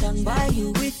 Baby, I will stand by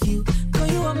you, with you.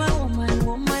 Cause you are my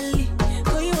womanly.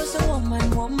 Cause you are so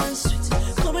woman sweet.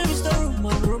 Come and Mr.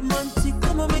 Roman, romantic.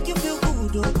 Come and make you feel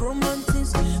good, oh, romantic.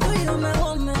 Cause you are my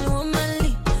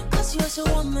womanly. Cause you are so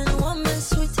woman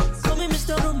sweet. Come and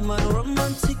Mr. Roman,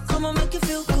 romantic. Come and make you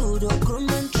feel good, oh,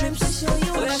 romantic. Trips to show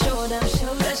you, let's show them.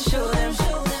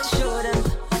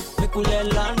 Cool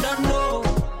London, no.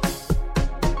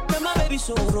 But my baby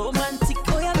so romantic.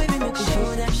 Oh yeah, baby, make you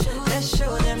show them. Let's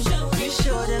show them. You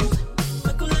show them.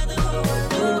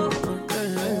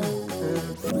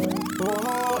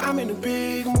 Oh, I'm in a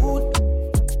big mood.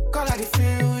 Call I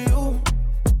feel you.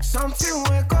 Something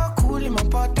wake up cool in my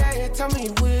body. Tell me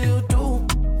will you do?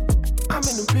 I'm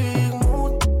in a big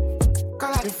mood.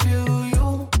 Call I feel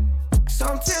you.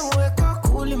 Something wake up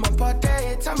cool in my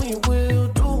body. Tell me will you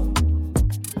do?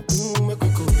 Make we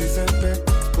go December.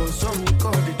 Go some me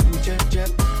call it do jet.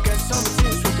 Get some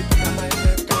things with the put on my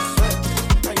head. That's right.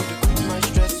 Now you cool my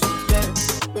stress. Yeah.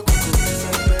 Make we go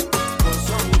December. Go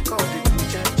some me call it do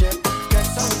jet. Get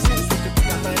some things with the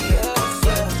put on my head. That's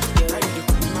right. Now you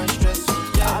cool my stress.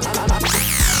 Yeah.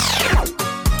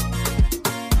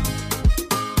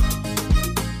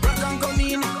 Rock and come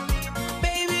in,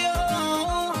 baby.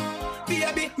 Oh,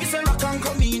 baby, me say rock and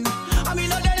come in. I mean,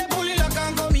 no they pull it rock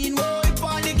and come in.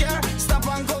 Stop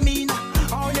and come in.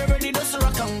 Oh, they ready to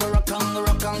rock and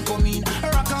come in.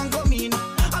 Rock and come in.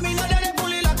 I mean, now they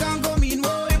pull it rock and come in.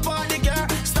 Oh, if all the girl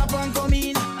stop and come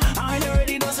in. Oh, they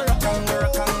ready to rock and.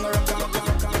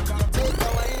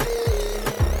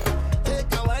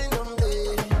 Take a wine on me.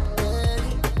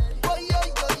 Oh, yo.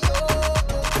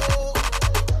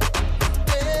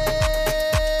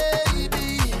 Baby,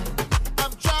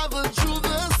 I've traveled through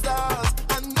the stars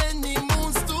and many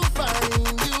moons to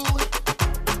find you.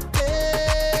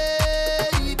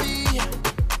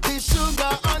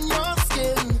 Sugar on your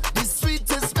skin, the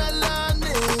sweetest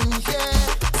melanin, yeah.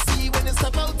 See when you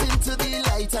step out into the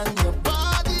light.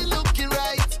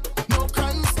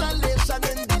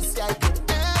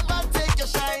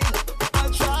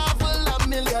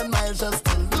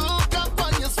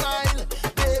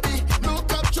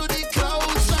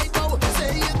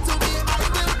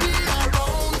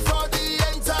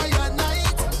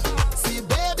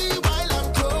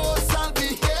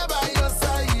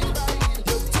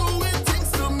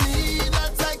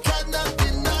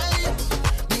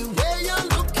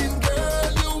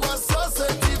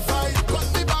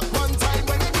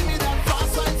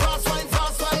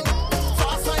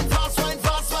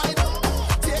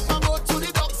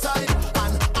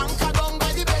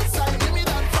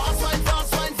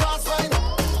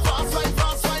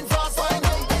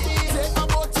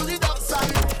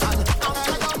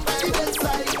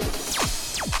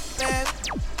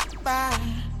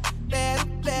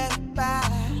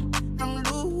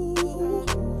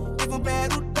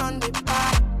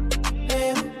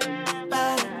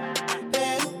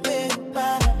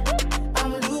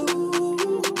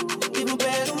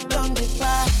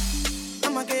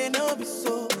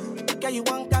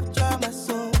 capture my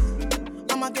soul.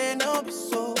 I'ma get no be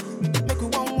so. Make you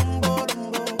one go,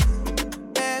 go.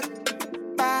 Better,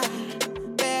 bye.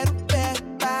 Better,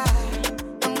 bye.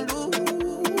 I'm loose.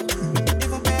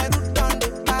 Even better done the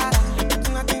para.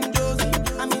 Nothing Josie,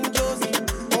 I'm in Josie.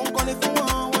 Won't call it for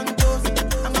one Josie.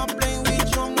 I'm not playing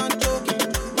with you, I'm not joking.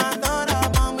 My thought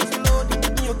about me is loaded.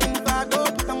 You can back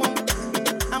up, but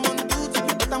I'm on duty,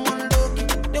 but I'm on low key.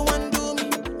 They want do me,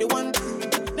 they want do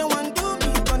me,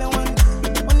 but they want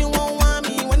when you won't want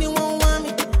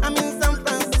me, I'm in San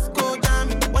Francisco,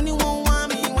 Jammy. When you won't want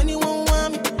me,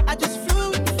 I just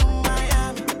flew in from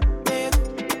Miami. Big,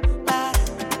 bad,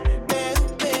 big,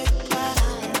 bad.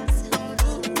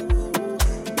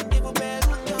 People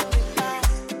better don't be bad.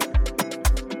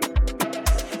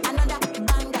 Another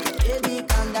banger, baby,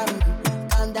 calm down.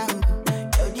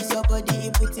 Yo, this your body,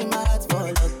 it puts in my heart for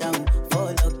lockdown,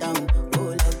 oh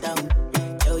lockdown.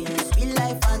 Yo, you sweet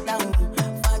life, phantom.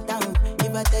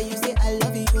 If I tell you say I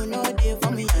love you, you know they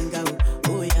for me, young girl.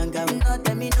 No,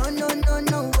 tell me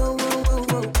no.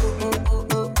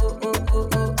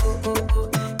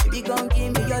 Baby, gon'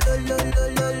 give me your lo.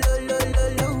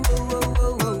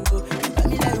 You got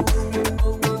me like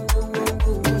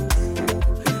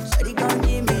Shawty gon'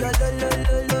 give me your lo.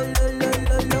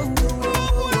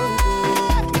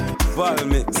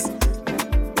 VALMIX.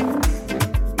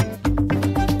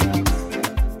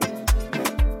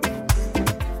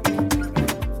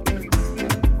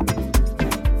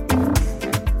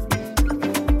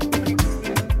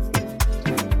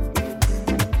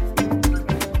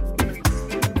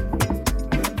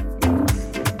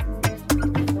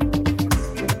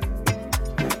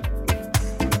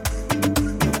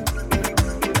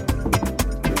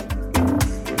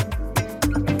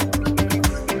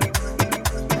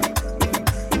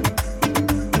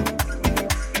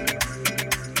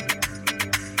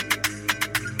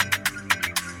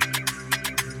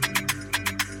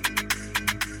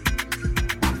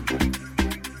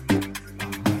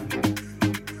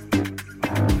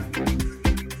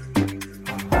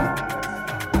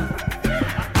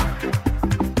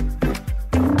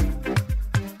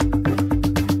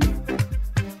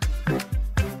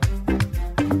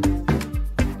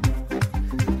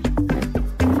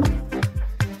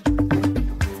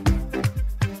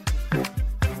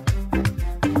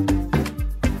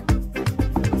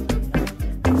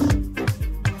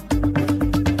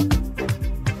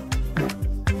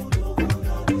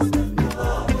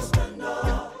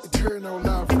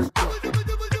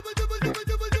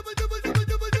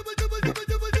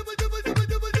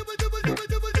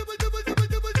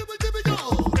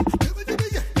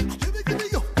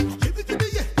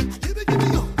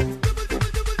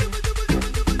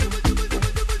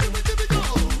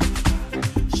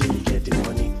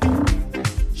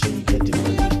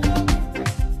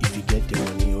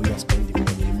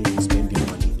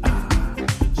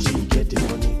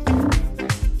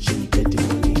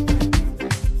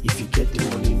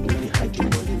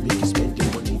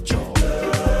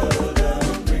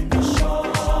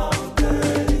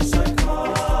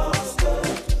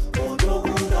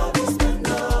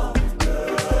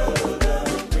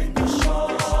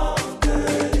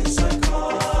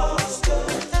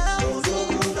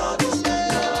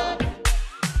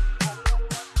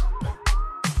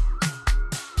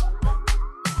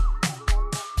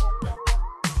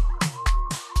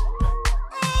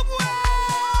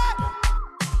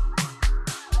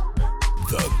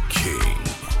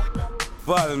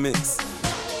 VALMIX.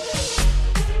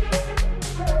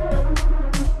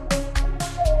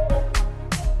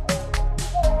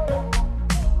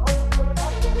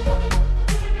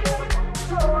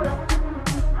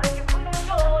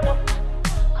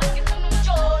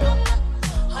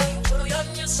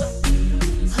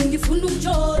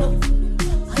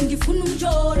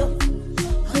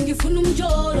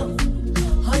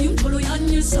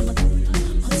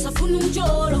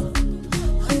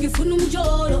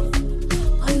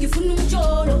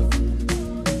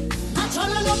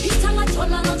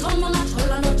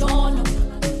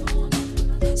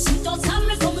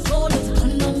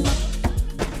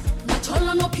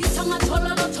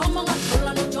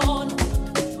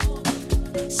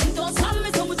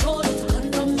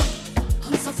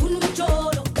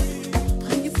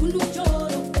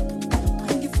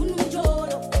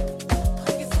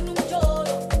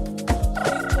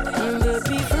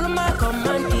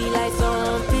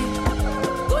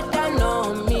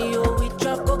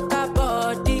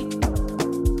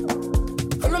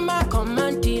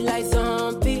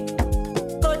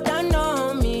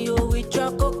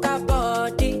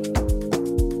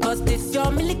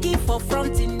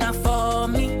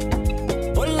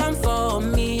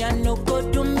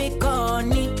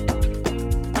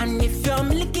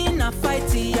 a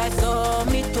fighty, I saw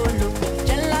me to look.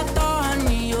 Gelato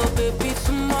honey, oh baby,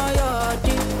 smile,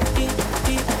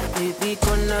 baby,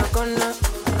 gonna,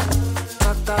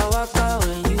 waka,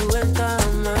 when you enter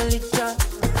my licha.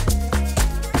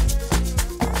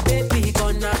 Baby,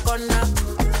 gonna,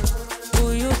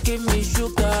 will you give me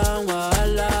sugar,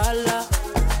 wala, ala.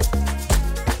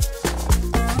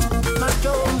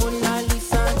 Macho Mona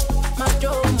Lisa,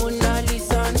 Macho Mona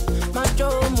Lisa, Macho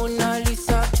Mona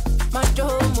Lisa, Macho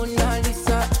Mona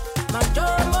Lisa, Macho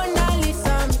Mona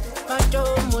Lisa, Macho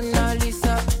Mona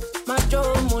Lisa, Macho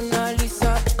Mona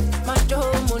Lisa, Macho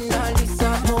Mona Lisa.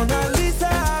 Mona Lisa,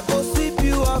 I go sweep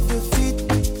you off your feet.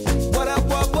 What up,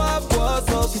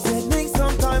 she said make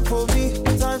some time for me,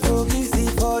 See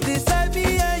for this side,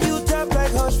 me and you tap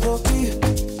like hush for me.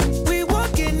 We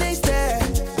walking next step,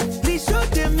 please show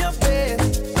them your face.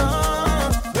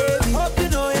 Baby, hope you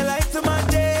know you like to my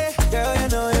day. Girl, you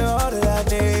know you're all that I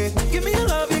need. Give me your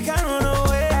love, you can't run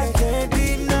away. I can't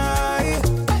deny.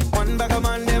 One back of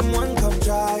man, them one come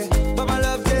try. But my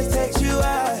love just takes you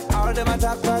out. All them I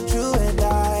talk about you and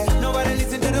I. Nobody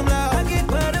listen to them loud. I get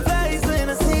butterflies when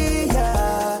I see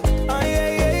ya. Oh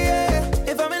yeah.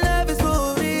 If I'm in love, it's for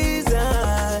a reason.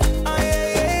 Oh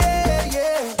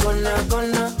yeah.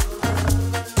 Gonna,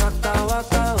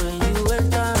 waka, when you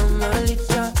enter my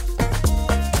licha.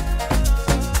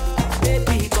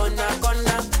 Baby,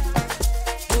 gonna,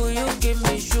 will you give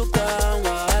me sugar,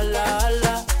 wala,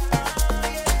 ala.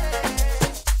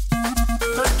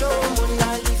 Macho Mona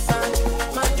Lisa,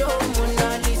 Macho Mona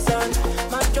Lisa,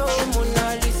 Macho Mona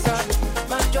Lisa,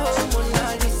 Macho Mona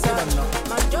Lisa,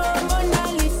 Macho Mona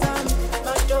Lisa,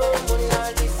 Macho Mona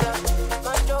Lisa,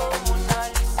 Macho Mona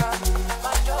Lisa,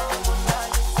 Macho Mona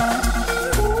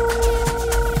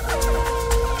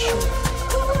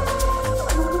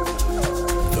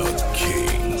The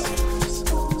King.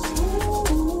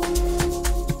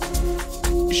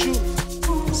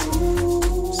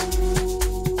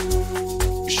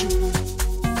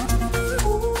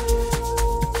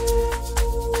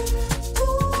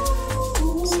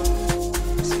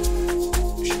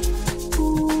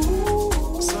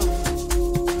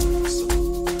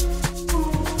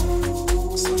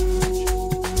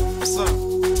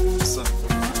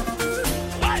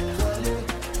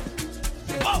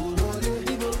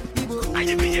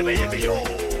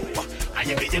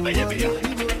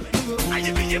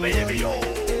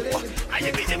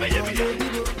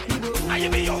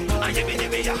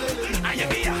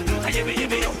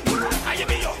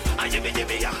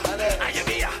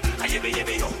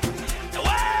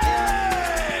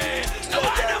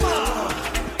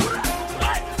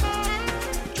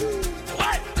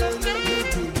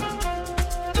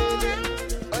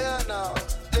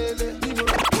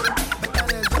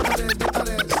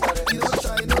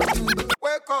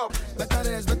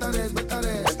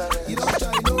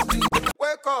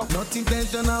 Nothing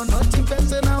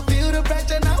intentional, feel the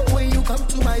pressure now when you come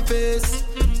to my face.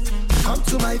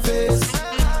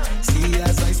 See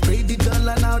as I spray the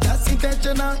dollar now, that's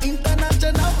intentional,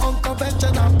 international,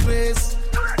 unconventional grace.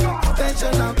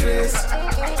 Conventional grace.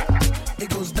 It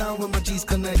goes down when my G's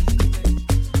connect,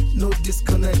 no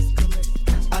disconnect.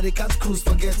 I they can't cruise,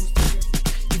 forget.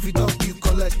 If you don't, you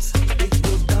collect. It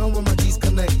goes down when my G's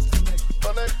connect,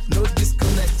 no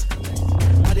disconnect.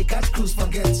 I they can't cruise,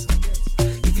 forget.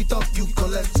 If you talk, you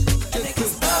collect.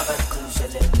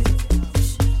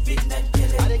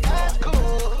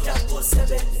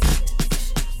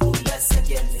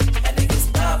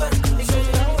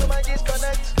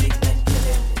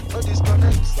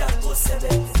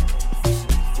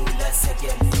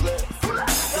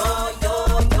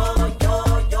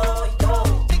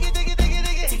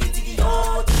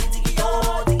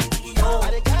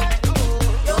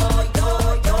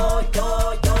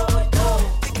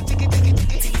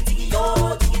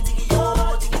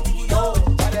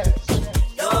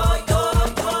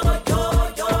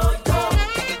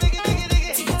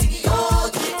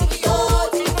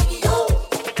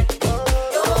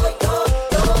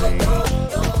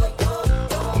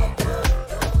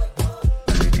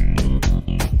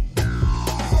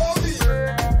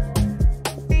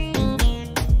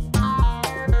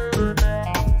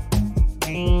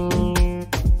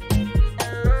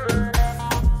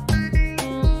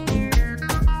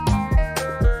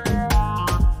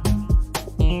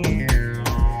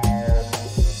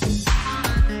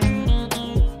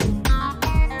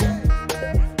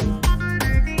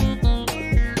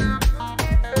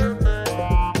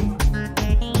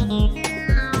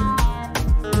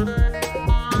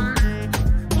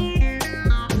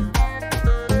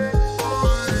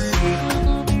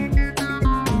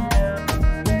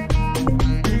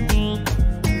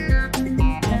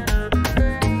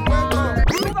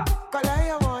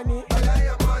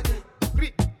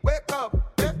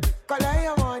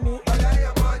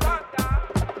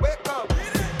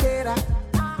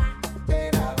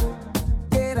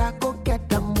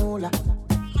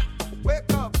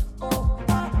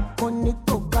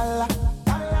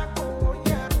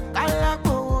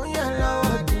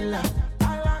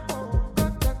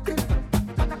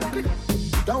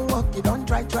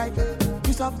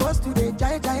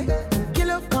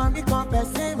 become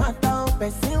person matter,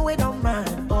 person we don't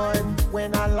mind. Boy,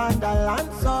 when I land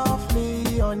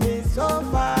softly on the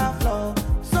sofa floor.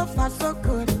 So far so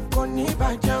good, Koni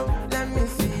Bajo. Let me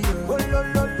see you. Oh lo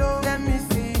lo lo, let me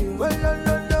see you. Oh lo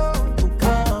lo lo,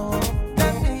 Bukao.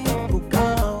 Let me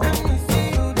Bukao. Let me see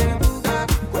you there, Bukao.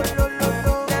 Oh lo lo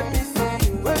lo, let me see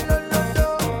you. Oh lo lo lo,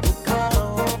 Bukao.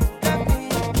 Let me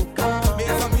Bukao.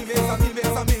 Mes amis,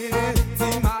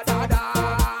 c'est ma dada.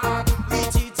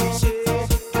 Petit t-shirt,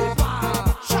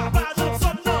 Shabbat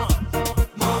Johnson, non.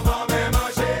 Maman me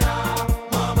manger là,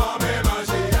 maman me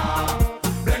manger là.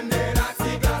 Blender la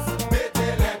tiglas,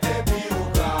 mettez les débits au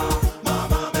gras.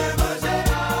 Maman me manger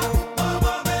là,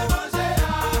 maman me manger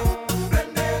là.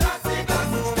 Blender la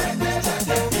tiglas, mettez les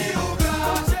débits au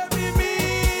gras. J'ai mimi.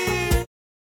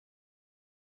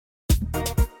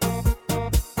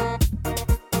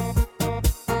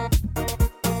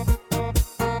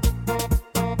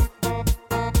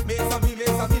 Mes amis,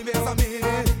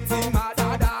 c'est ma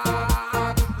dada.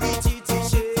 Petit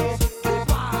t-shirt,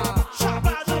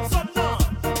 Shabbat Johnson, non.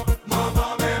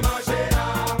 Maman me manger là,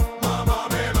 maman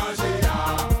me manger là.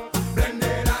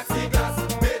 Blender la tiglas,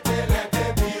 mettez les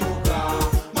débits au gras.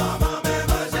 Maman me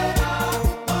manger là,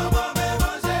 maman me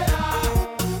manger là.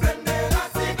 Blender la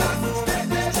tiglas,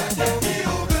 mettez les débits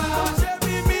au gras. J'ai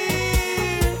mimi.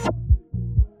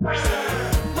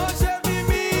 Manger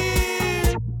mimi.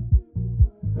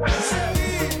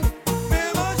 Chérie, mais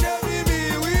manger mimi,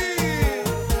 oui.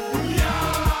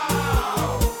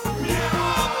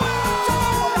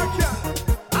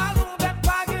 Allons avec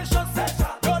pas de chaussettes,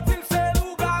 quand-il c'est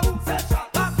loup-garou, ma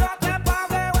fête est pas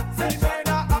vraie, c'est fait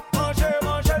à manger.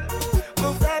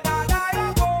 Vous faites nada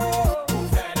yo,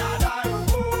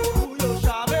 yo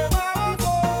savez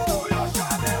maroco,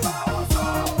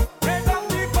 mesdames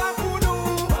n'y pas pour nous,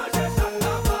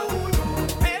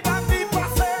 mesdames n'y pas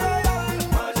céréales,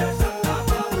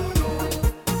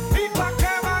 n'y pas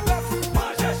crème à l'œuf,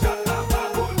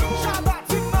 Shabbat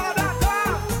in Madaka,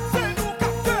 c'est nous qui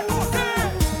fait tourner.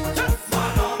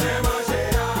 Maman me manger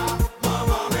là,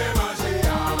 maman me manger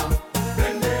là.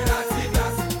 Blender la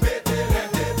tiglas, mettez les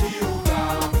débits au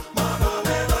gras. Maman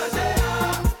me manger là,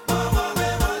 maman me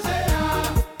manger là.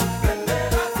 Blender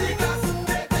la tiglas,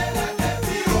 mettez les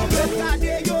débits au gras.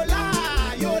 Regardez yo là,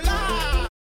 yo là.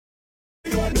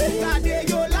 Regardez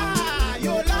yo là,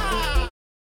 yo là.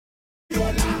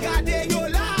 Regardez yo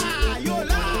là, yo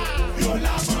là. Yo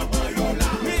là, maman, yo là.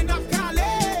 Me na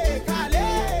calé, calé.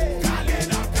 Calé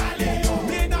na calé yo.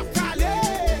 Me na calé,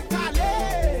 calé.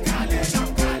 Calé na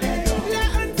calé yo. Les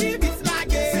anti-bis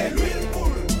lagué. C'est l'huile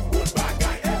poule, good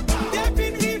bagaille et bas.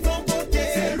 Depuis rivon côté.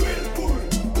 C'est l'huile poule,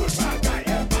 good bagaille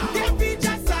et bas. Depuis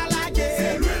jassa lagué.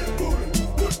 C'est l'huile poule,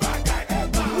 good bagaille et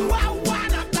bas. Wawa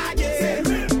na lagué. C'est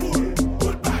l'huile poule,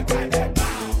 good bagaille et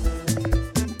bas.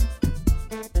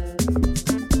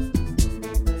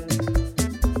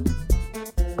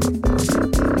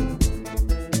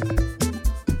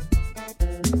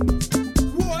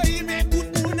 Oui, mais tout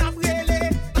le monde a brûlé.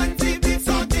 Anti-bis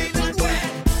sorti dans le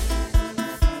web.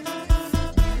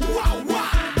 Wawa.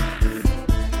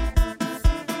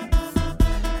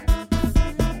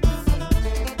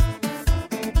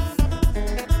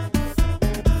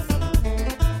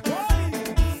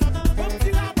 Comme si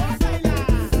la bataille là.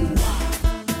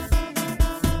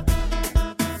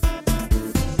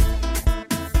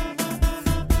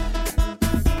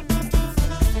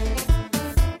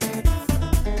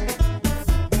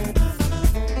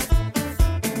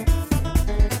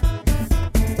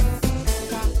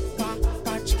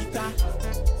 Pa chiquita,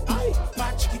 ay, pa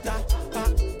chiquita,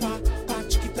 pa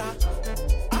chiquita,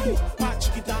 ay, pa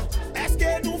chiquita. Est-ce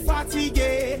que nous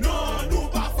fatigués? Non, nous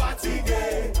pas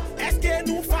fatigués. Est-ce que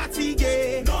nous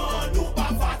fatigués? Non, nous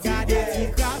pas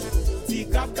fatigués. Regardez petit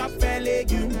crap qui fait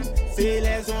légumes. C'est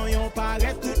les oignons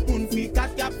paraît tout le monde fricat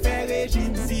qui fait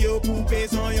régime. Si vous coupez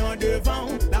oignons devant,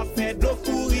 la fête de l'eau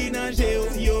courir dans géo.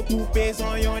 Si vous coupez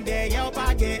oignons derrière,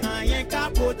 pas gain rien qu'à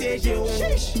protéger.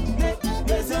 Chiche,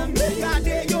 mes amis,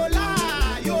 regardez yo là,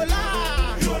 yo là.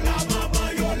 Yo là, maman,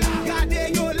 yo là. Regardez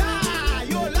yo là,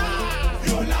 yo là.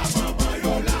 Yo là, maman,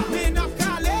 yo là. Me na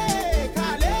calé,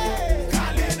 calé.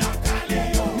 Calé na calé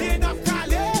yo. Me na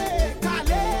calé,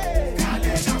 calé.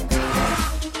 Calé na calé.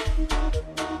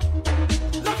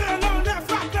 Love it, left,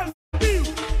 right, left, view.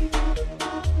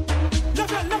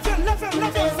 Love it, love it, love it,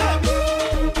 love it.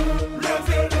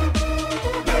 Levez,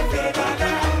 levez,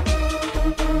 dada.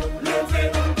 Levez,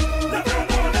 levez,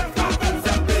 left, right,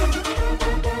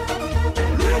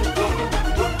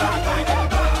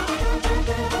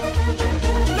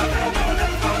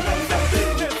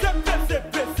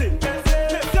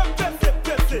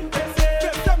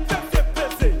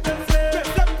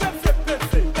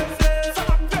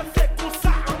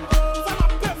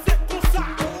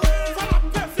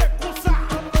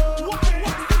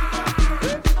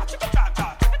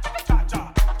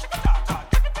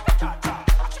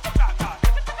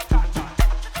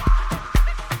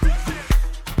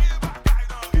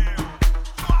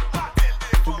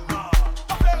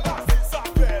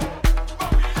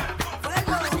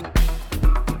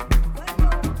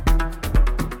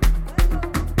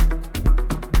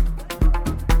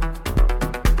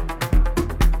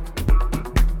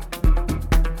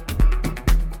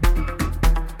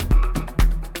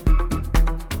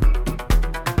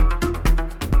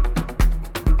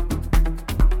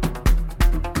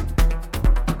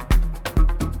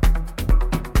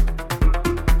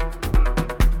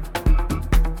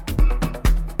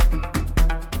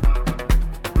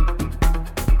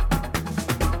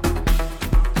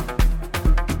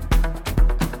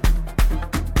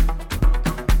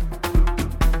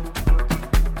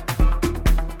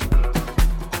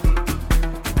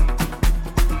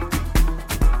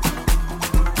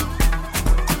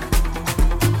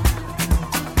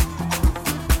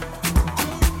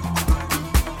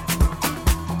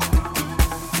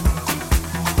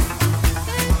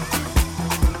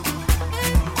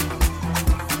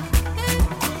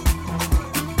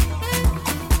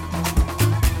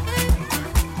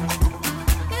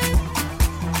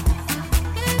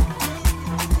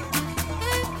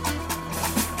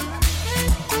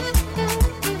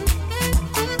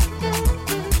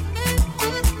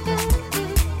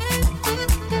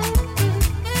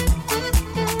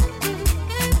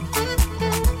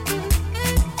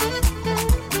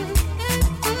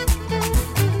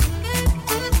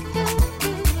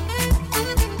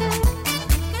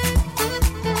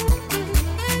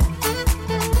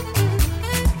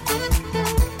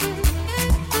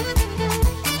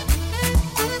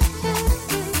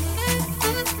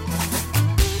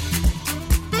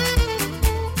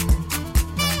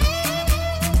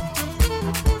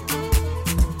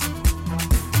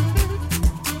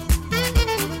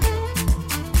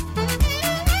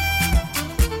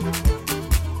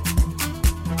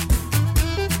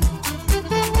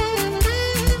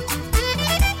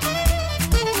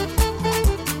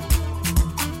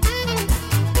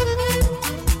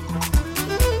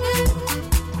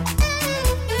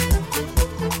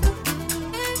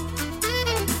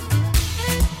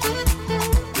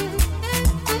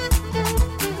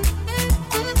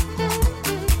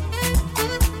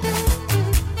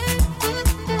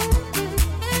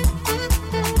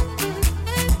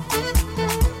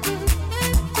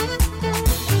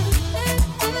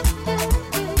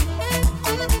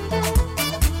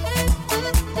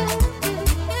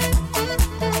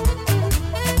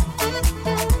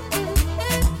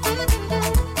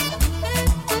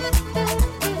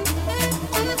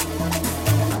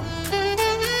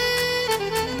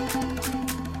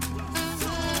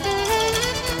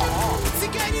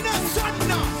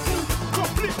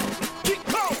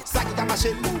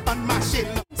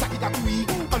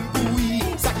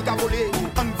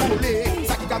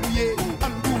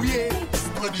 fouiller.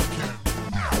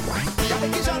 Y'a des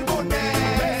qui j'ai le bonnet,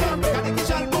 y'a des qui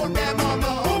j'ai le bonnet,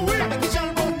 maman. Y'a des qui j'ai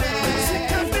le bonnet,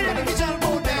 y'a des qui j'ai le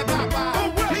bonnet, papa.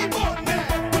 Li bonnet,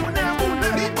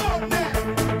 li bonnet,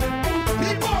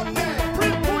 li bonnet,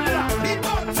 li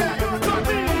bonnet.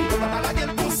 On a la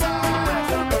gueule pour ça,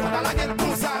 on a la gueule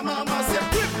pour ça, maman. C'est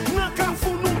Nan ka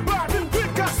fou nou bat,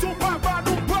 ka son papa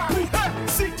nou bat.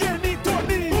 Si Kenny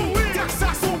Tony, ka sa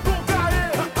son bon gaye.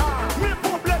 Mais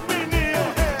problème mene,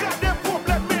 gade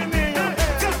problème mene,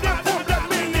 gade problème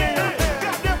mene,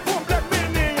 gade problème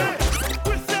mene.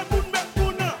 Puis c'est moun met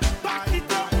moun, pas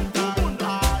quitter tout moun.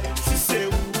 Si c'est où,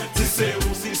 si c'est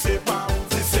où, si c'est pas où,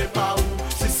 si c'est pas où,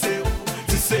 si c'est où,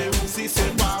 si c'est où, si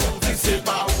c'est pas où, si c'est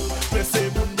pas où. Mais c'est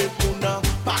moun met moun,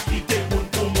 pas quitter moun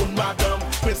pour moun madame.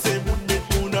 Mais c'est moun met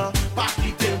moun, pas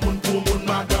quitter moun pour moun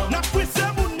madame. Na puis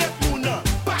c'est moun met moun,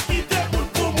 pas quitter moun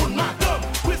pour moun madame.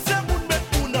 Puis c'est moun met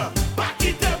moun, pas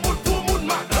quitter moun pour moun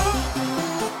madame.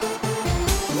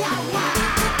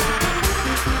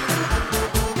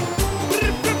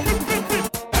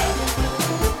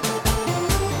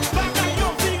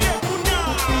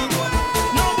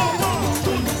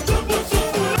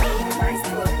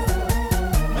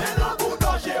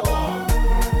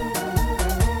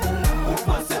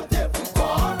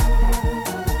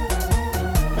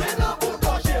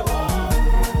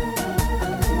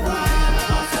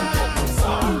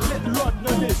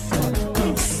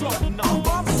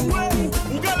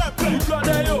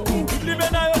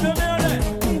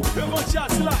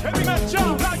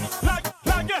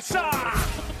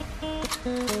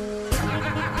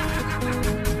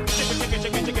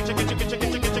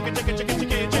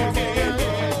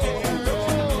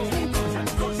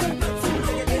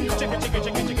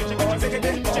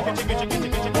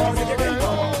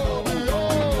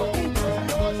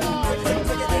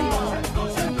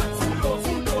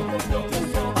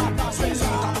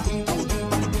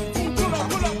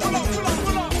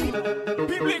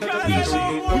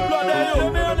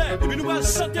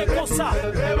 Chanter comme ça.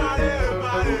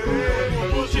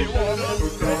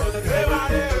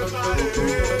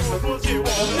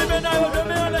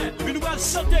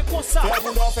 Chanter comme ça. Tout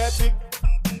le monde fait tic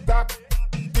tac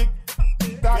tic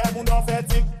tac. Tout le monde fait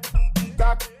tic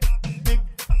tac tic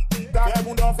tac. Tout le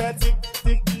monde fait tic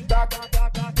tic tac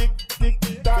tic tic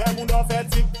tac. Tout le monde fait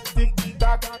tic tic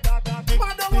tac tic tac. Tout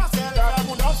le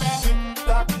monde fait tic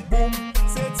tac boum,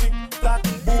 c'est tic tac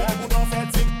boum. Tout le monde fait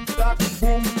tic tac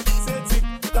boum, c'est tic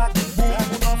tac boum.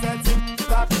 Tout le monde fait tic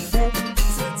tac boum,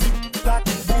 c'est tic tac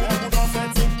boum. Tout le monde fait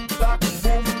tic tac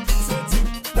boum, c'est tic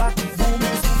tac boum.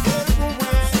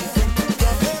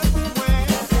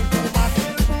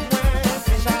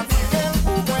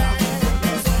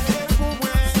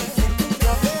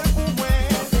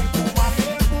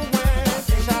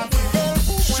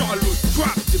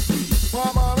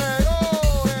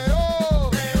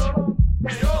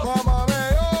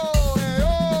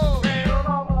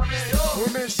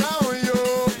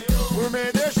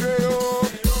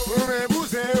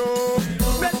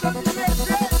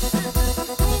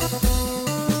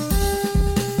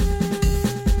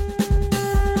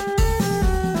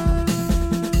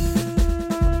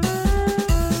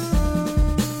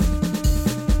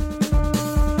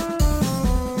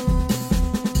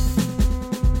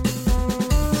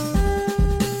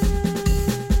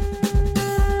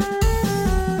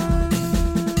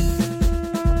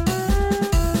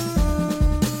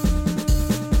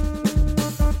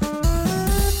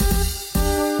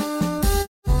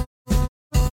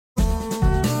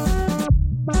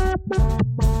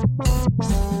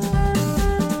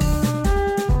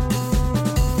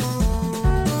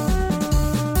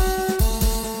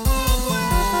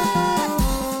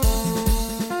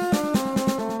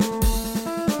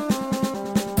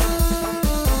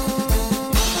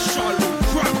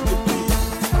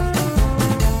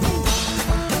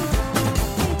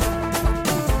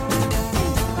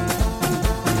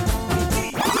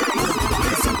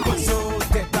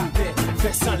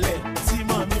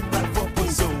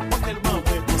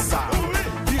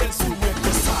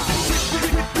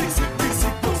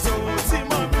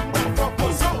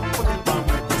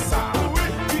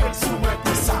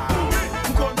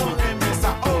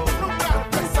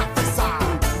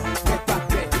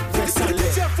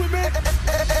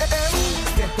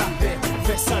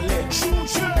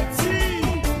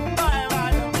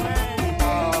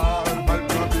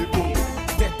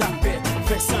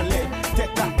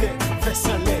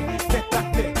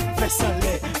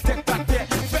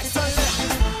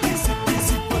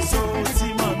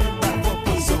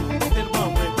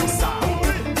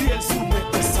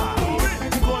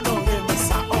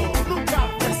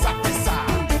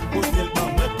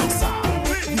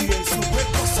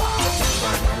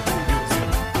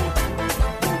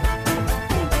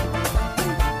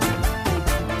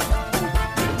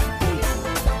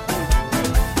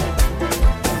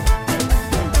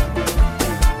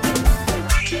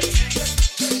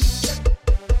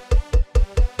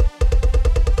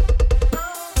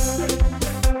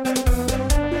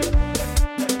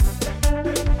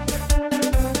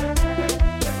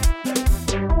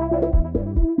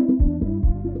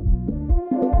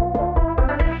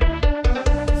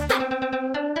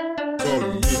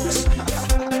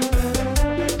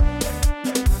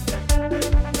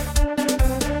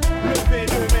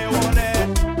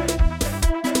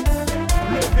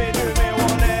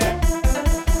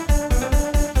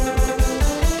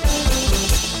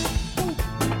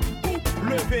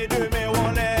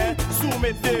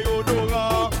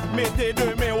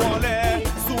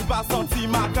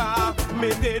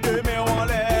 Mettez deux mains en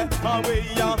l'air, en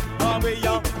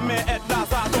brillant, mais être là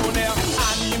ça tonnerre.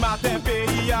 Animateur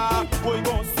pays, oui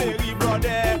bon série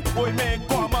brother, oui mais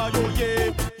comment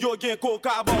yo gen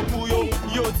coca bon pour yo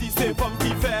dit c'est femme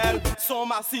qui fait, son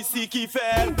ma sissi qui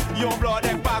fait, yo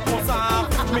blodek pas comme ça,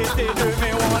 mettez deux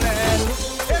mains en l'air.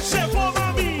 Et c'est pour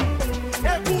mamie,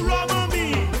 et pour la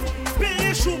mamie,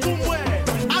 paye chou pour moi,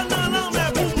 ananan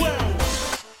mais pour moi.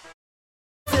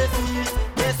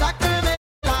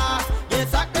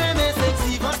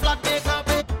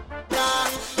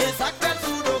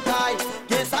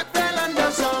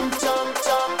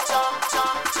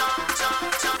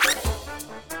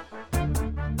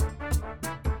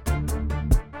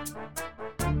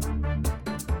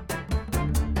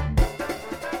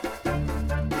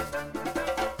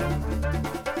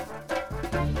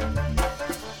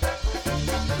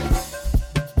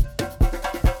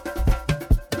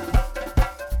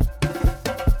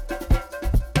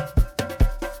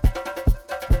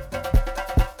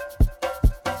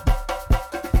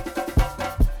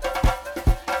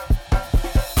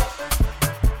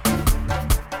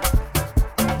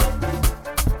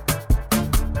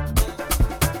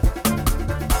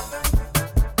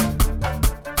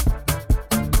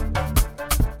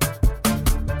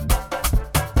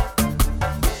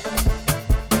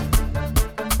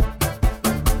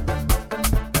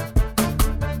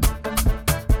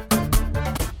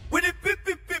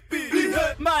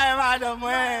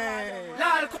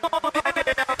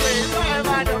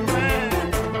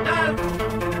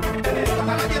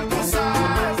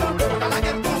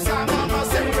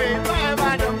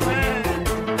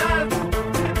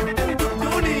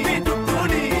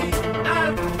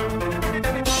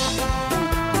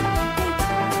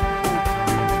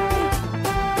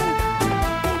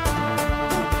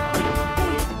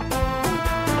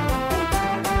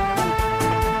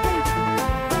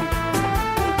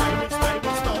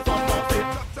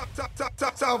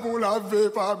 Ça vous l'avez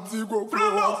pas dit go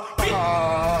flow.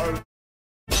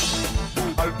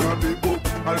 Al cabebo,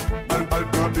 al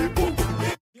cabebo.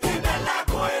 Que bella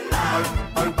coela.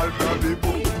 Al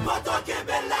cabebo. Moto que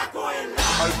bella coela.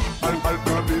 Al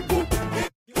cabebo.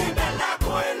 Que bella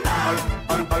coela.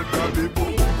 Al cabebo.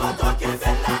 Moto que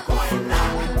bella coela.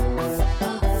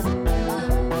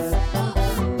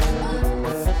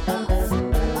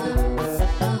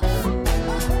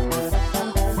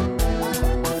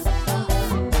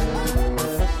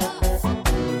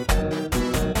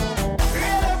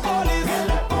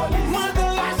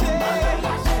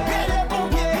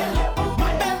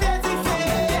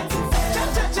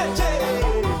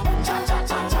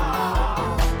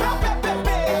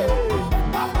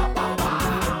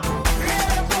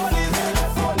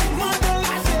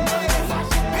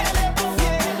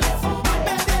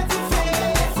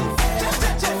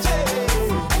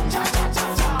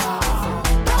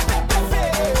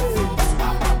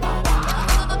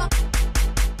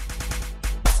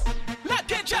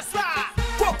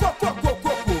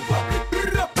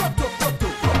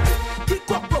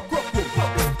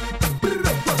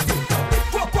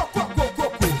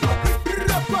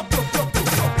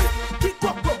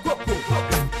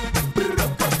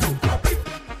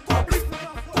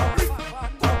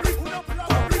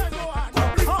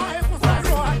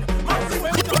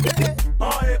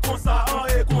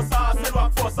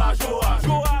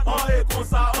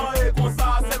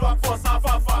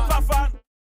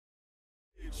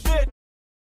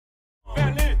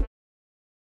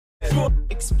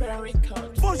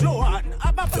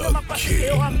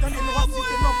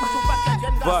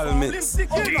 VALMIX.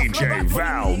 DJ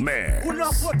VALMIX. Uno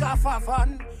pota favan,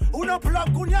 uno plug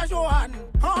Gounia Johan.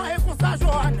 Et comme ça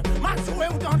Johan, Max ou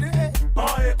entendez?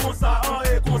 Et comme ça,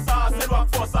 c'est loi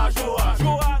que faut ça Johan.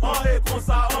 Et comme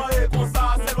ça,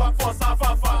 c'est loi que faut ça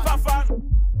Fafan.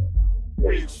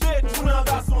 J'ai tout un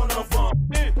garçon enfant.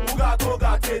 Ou gâteau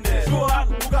gâtené. Johan,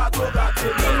 ou gâteau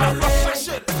gâtené.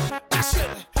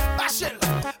 Bachel.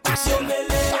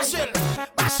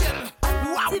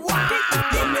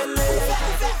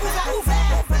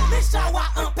 Ouvert, les chawa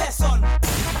en personne.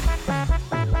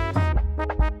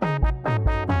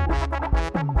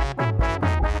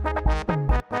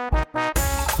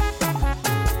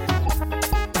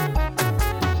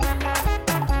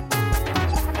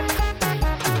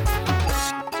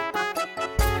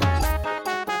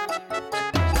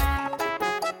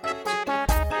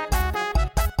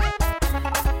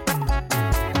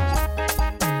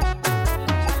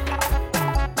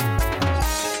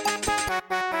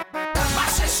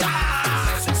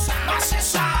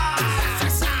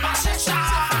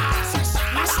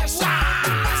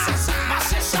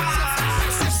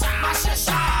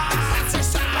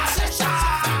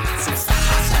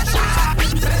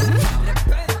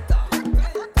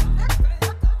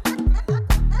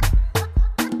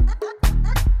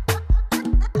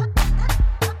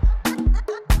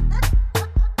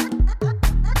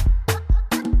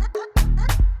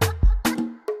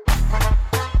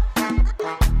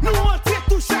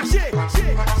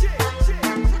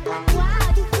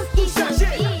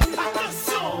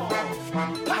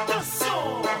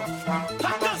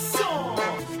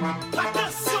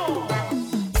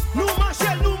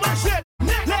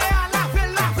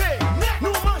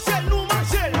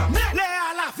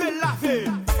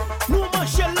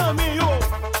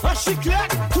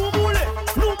 bicyclette, tout moulé,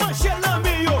 nous mancher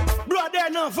l'ami yo, brother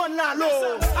nan van la lo.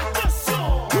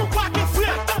 Attention, nous pas de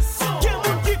frère, attention, qui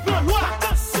moun qui prend loi,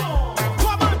 attention,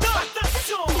 commandant,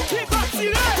 attention, qui va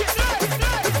tirer.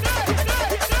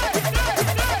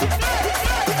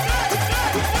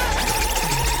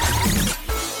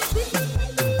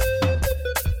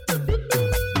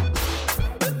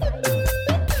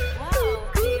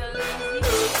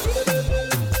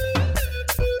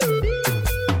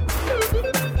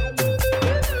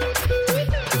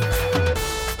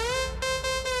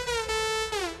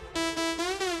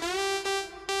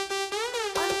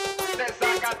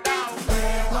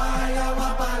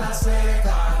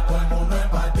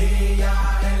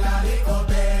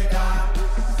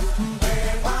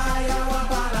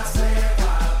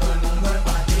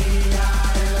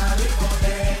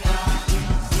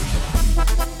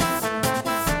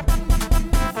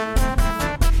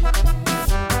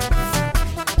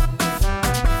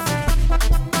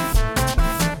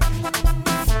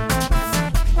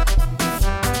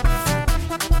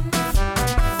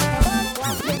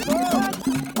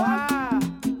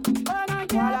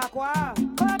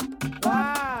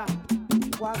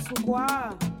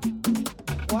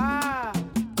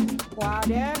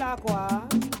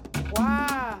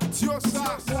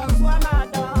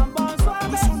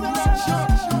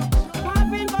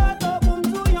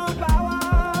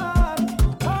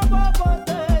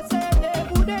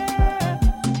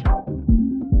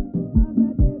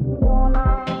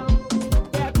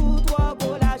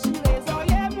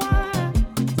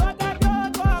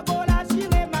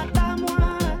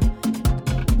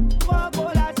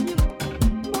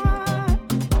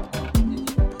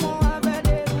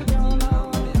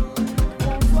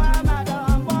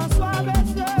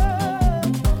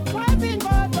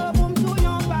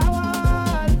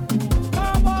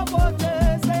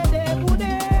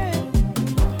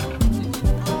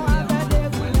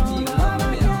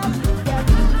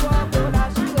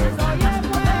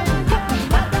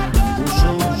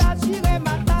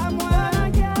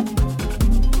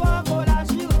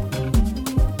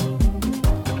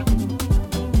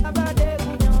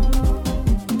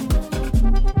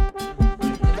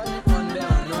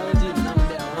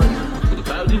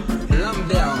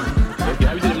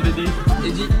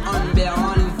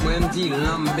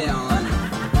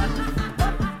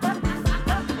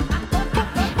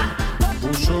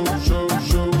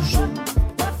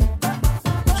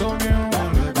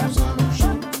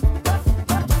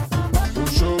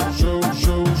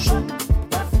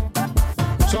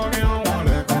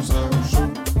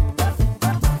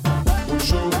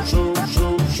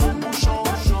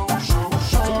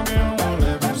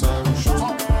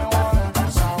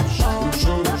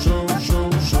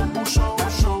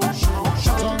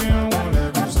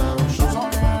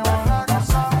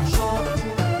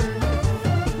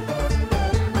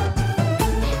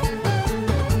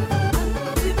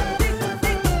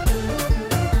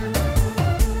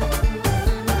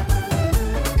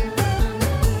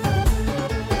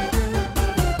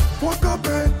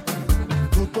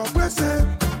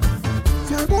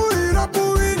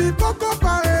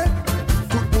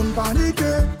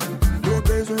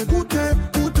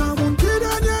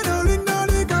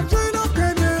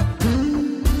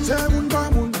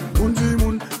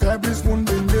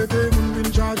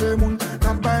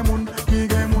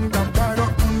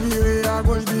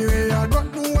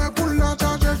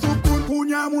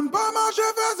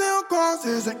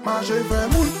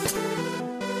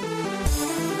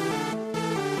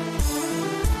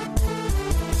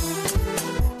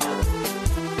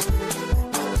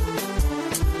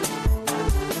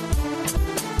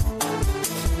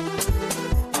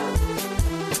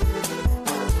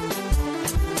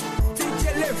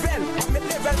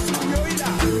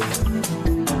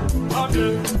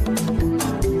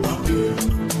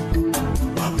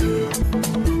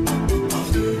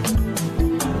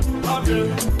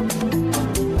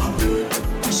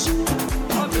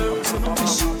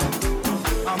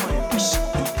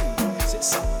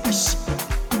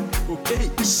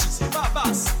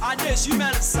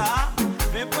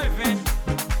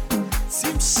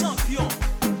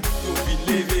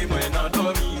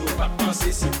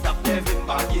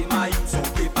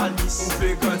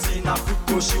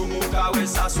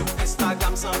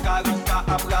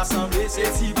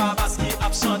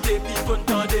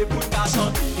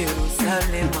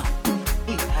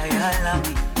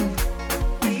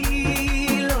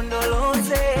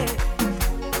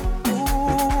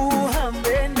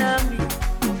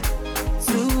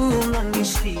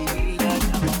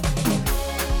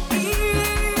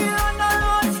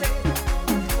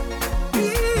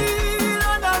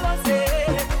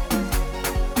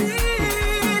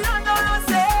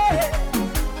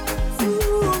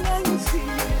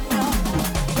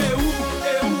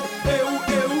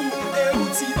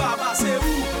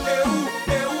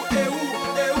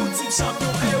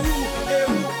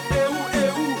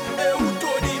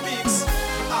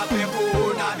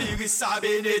 sa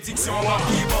bénédiction. Wap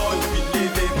ki bon, vin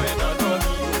leve mwen nan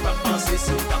dormi. Ou pa panse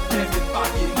se ou kap leve pa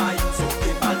ki mayi. Sou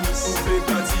ke palmis, ou fe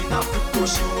ganti na fout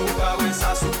koshi. Ou ka wè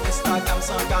sa sou Instagram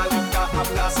san garika. Ap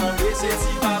la san bese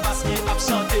si va baske ap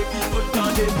chante. Ki tout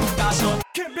kande pou ka chante.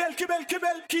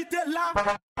 Kebel, qui t'es là?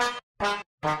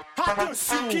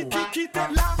 Attention, qui t'es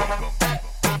là?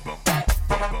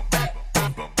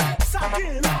 Ça qui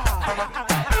est là?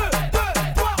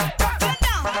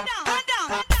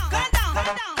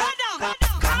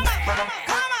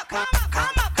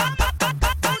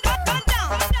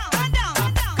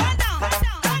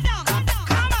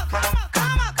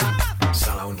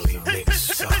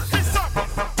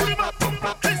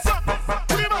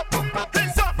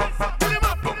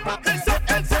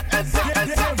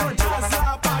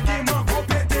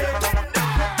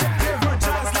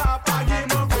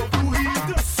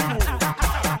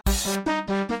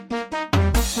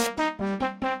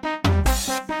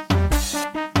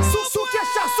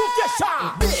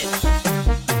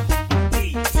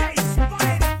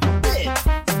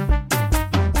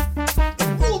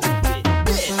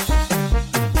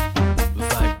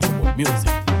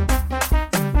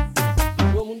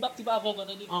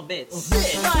 En bête.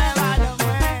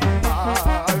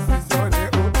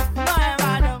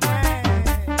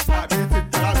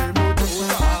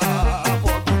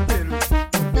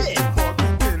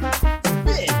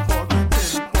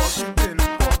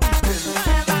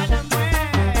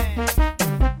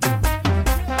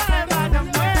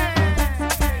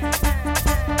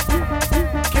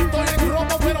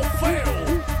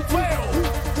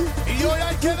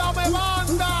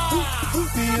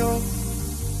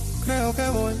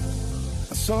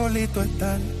 Solito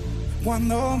estar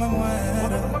cuando me muera.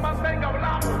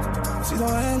 He sido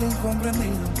el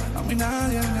incomprendido, a mí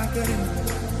nadie me ha querido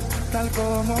tal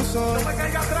como soy.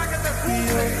 Y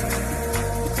yo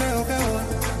creo que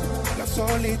voy a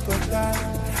solito estar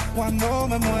cuando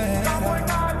me muera.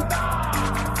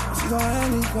 He sido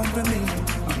el incomprendido,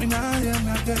 a mí nadie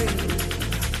me ha querido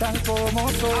tal como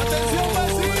soy. ¡Atención,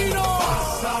 vecino!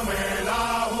 Pásame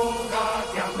la boca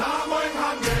que andamos en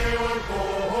jangueo el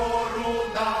cojo.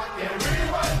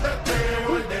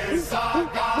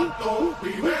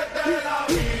 Vivete la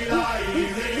vida y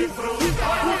disfruta.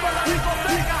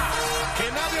 Que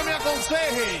nadie me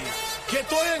aconseje que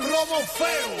estoy en robo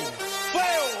feo.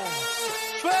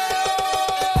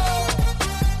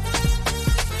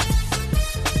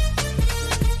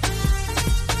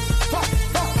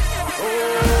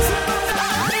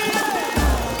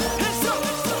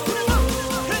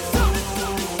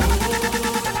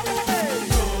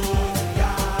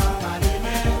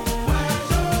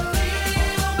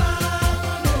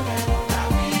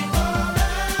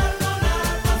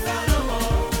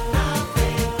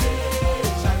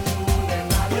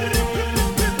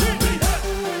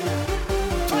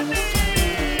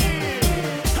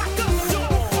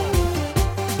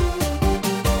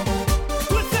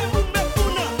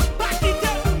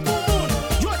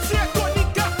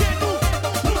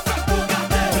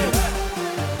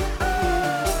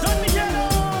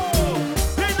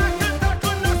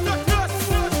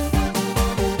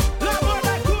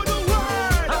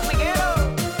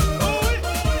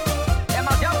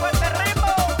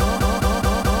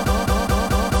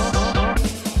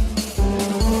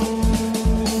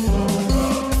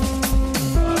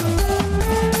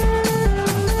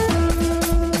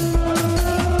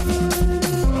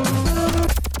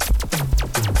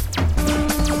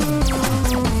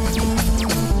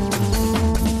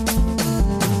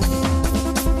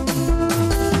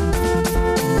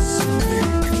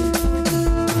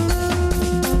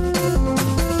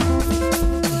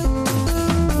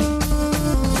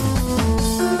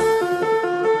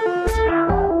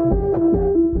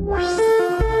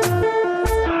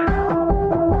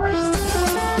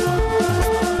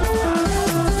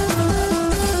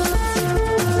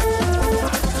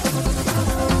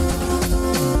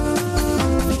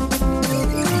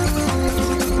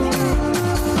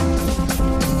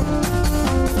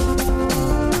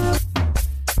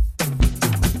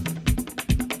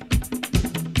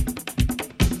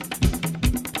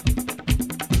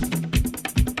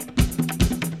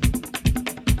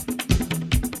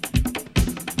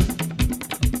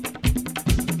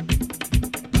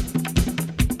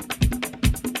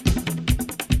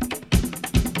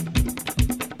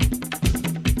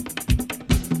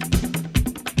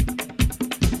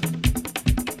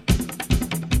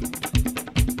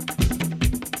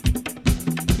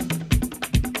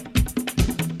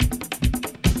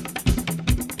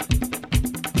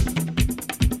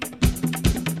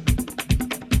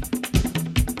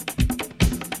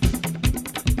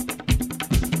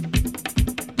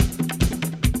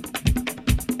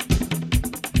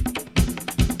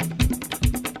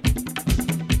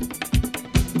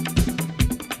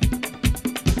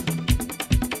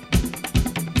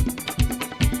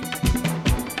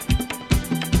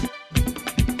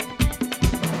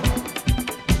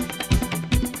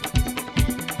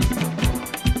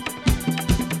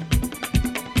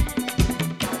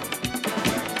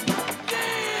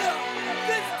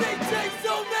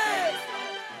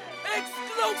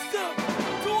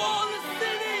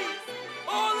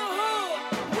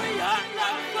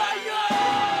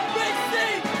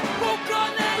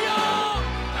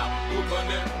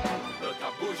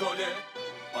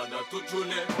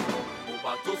 journée, ou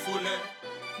pas tout fourné,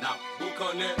 n'a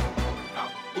boucané, n'a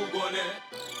bougonné,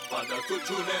 pendant toute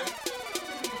journée.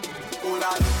 Oh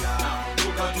la vida, n'a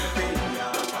boucané, n'a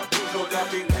toujours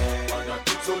gâté, pendant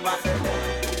toute journée, ou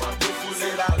pas tout fourné,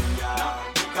 n'a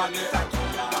boucané, n'a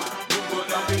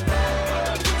bougonné,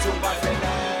 pendant toute journée.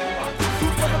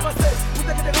 Vous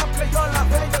êtes des rap créoles, la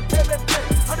veille de TVP.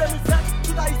 En 2005,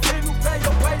 tout a été nous fait,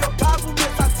 yo, ouais, yo, car vous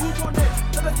mettez ça tout donné.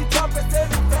 Le petit job, c'est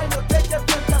nous fait, yo, TGF,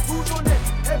 ça tout donné.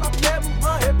 Et ma pied,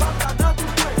 mouvement, et pas ça dans tout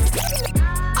le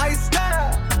I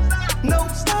style, no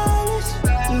stylish,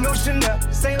 no Chanel,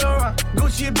 Saint Laurent,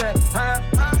 Gucci bag, huh?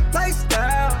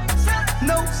 Lifestyle,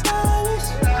 no stylish,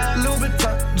 Louis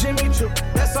Vuitton, Jimmy Choo,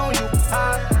 that's on you,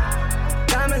 huh?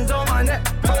 Diamonds on my neck,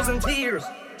 frozen tears.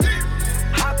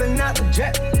 Hopping out the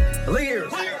jet,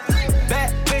 leers.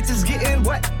 Bad bitches getting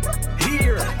wet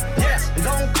here. Yes,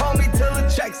 don't call me till the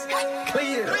checks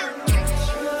clear.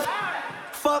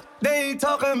 Fuck, they ain't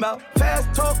talking about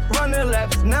fast talk, running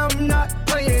laps. Now I'm not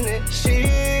playing it.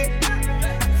 Shit.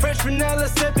 Fresh vanilla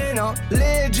sipping on,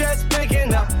 lid just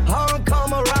picking up. Hong Kong,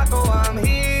 Morocco, I'm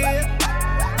here.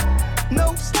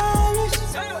 No stylish.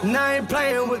 Now I ain't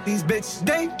playing with these bitches.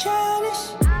 They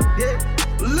childish. Yeah,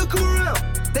 look around.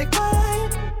 They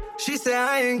quiet. She said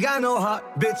I ain't got no heart,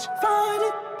 bitch. Find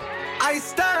it. I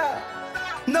style,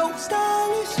 no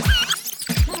stylish.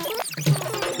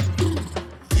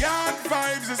 Yard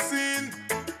vibes a scene.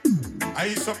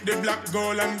 Ice up the black,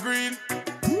 gold and green.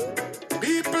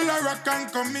 People are rock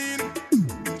and come in.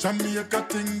 Jamaica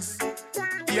things.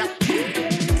 Yeah.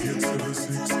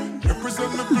 876.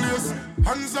 Represent the place.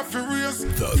 Hands are furious.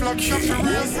 Flags are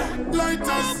furious.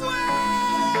 Lighters.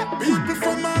 People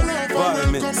from all over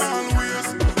welcome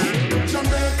always.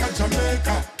 Jamaica,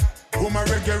 Jamaica. Oh my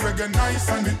reggae nice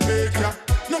and it make ya.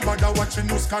 Nobody watching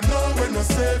news can know we're no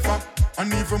safer.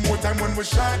 And even more time when we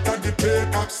shot at the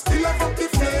paper. Still have up the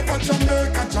flavor,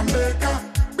 Jamaica, Jamaica.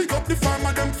 Big up the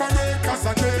farmer, them for acres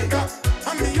and acres.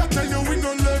 And me I tell you we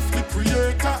no left the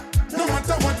creator. No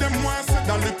matter what them want, say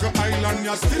that little island,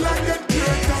 you still a get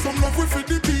greater. Some love we for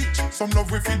the beach, some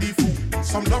love we for the food.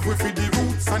 Some love we for the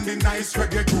roots and the nice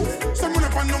reggae groove. Some run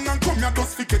up and down and come here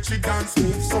just for catchy dance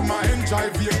moves. Some I enjoy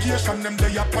vacation, them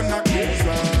lay up on a cruise.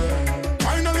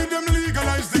 Finally them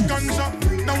legalize the ganja.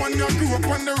 Now when you grew up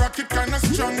on the rocket kinda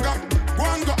stronger. Go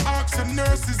and go ask your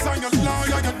nurses and your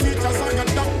lawyer, your teachers and your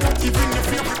doctor. Even your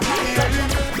favorite man.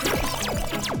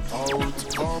 Out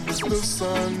comes the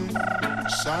sun,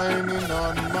 shining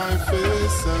on my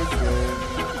face again.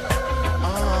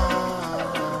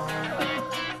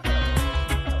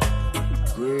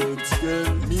 Grades get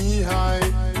me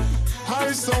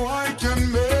high so I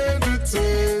can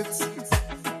meditate.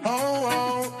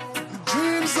 Oh,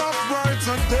 dreams of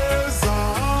brighter days.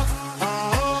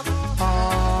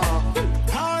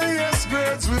 Highest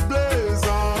grades we blaze.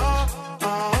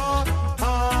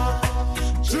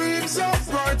 Dreams of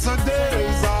brighter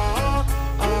days.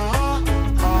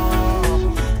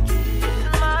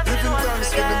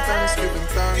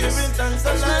 Giving thanks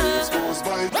as the days goes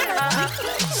by.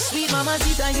 Sweet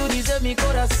mamacita, you deserve me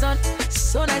corazón.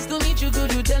 So nice to meet you,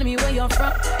 could you tell me where you're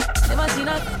from? Never seen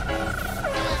a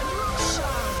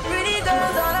pretty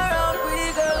girls all around,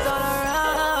 pretty girls all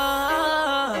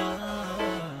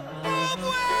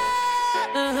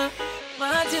around.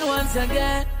 Martin once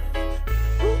again.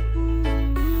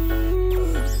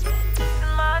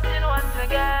 Martin once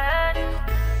again.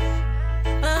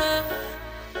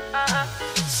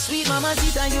 Sweet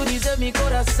mamacita, you deserve me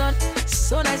corazón.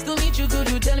 So nice to meet you, could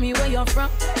you tell me where you're from?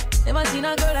 Never seen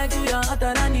a girl like you, you're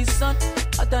hotter than the sun.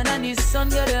 Hotter than the sun,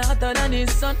 girl, you're hotter than the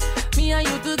sun. Me and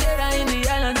you together in the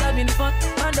islands having fun.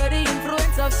 Under the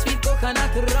influence of sweet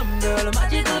coconut rum, girl.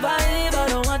 Magical vibe, I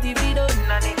don't want to be done.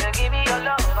 I need to give me your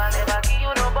love, I'll never give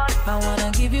you no bun. I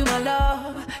wanna give you my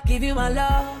love, give you my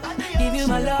love, give you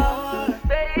my love,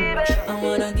 baby. I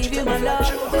wanna give you my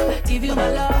love, give you my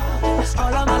love,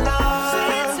 all of my love.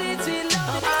 Sweet, sweet, sweet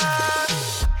love.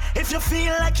 If you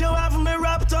feel like you have me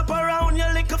wrapped up around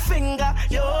your little finger,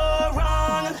 you're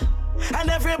wrong. And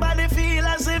everybody feel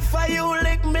as if you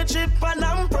lick me chip and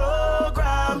I'm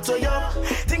programmed to you.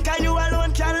 Think you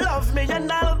alone can love me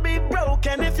and I'll be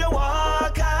broken if you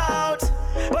walk out.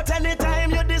 But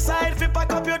anytime you decide to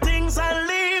pack up your things and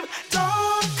leave,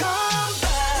 don't come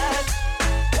back.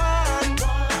 One,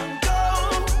 go,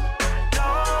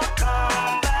 don't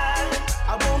come back.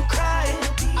 I won't cry,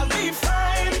 I'll be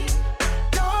fine.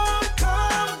 Don't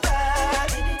come back.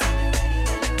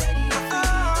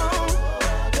 Oh,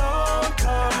 don't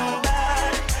come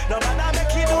back. No matter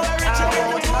make you do everything you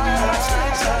want.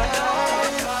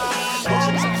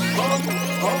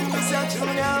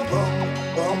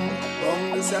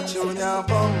 This is this a junior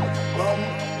bum, bum,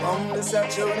 bum, this a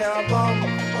junior bum.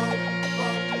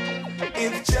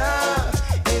 If Jah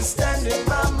is standing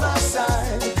by my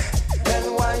side,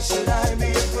 then why should I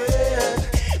be afraid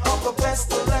of the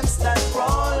pestilence that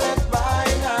crawleth by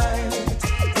night?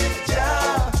 If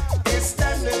Jah is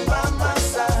standing by my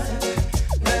side,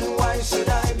 then why should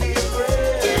I be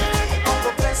afraid of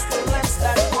the pestilence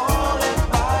that crawleth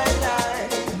by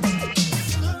night?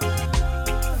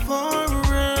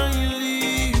 Forever you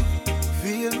leave,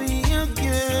 feel me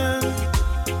again,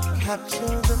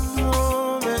 capture the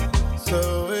moment so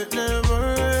it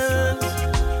never ends.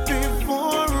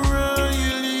 Before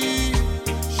you leave,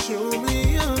 show me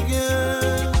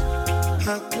again,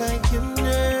 act like you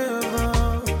never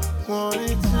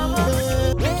wanted to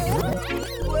end.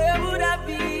 Where would I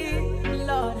be,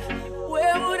 Lord?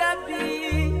 Where would I be?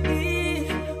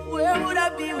 Where would I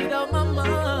be without my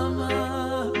mama?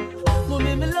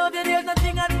 Mommy, me love you, there's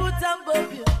nothing I'd put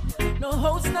above you. No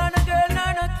house, nor no girl,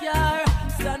 nor no car.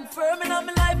 Stand firm in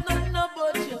my life, nothing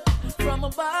about you. From a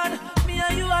barn, me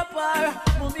and you apart.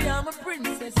 Mommy, I'm a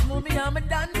princess. Mommy, I'm a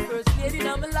dance first lady in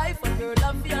my life. A girl,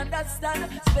 I'm the understand.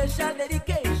 Special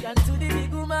dedication to the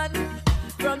big woman.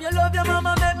 From your love, your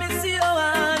mama, make me see your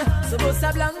hand. So bust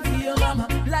a blank for your mama,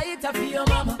 lighter for your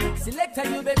mama. Selector,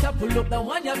 you better pull up the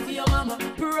one you for your mama.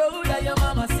 Proud of your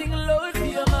mama, sing loud for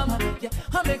your mama. Yeah,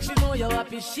 I make you know you're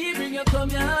happy. She bring you come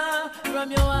here.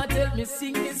 From your heart, tell me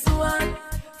sing this one.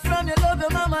 From your love, your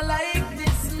mama like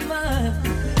this man.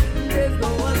 There's no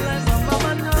one like my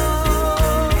mama, no.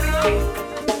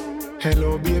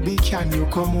 Hello baby, can you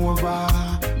come over?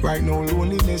 Right now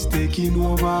loneliness taking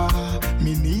over.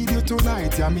 Me need you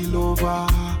tonight, yeah me lover.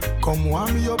 Come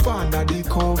warm me up under the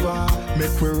cover.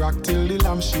 Make we rock till the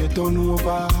lampshade turn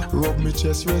over. Rub me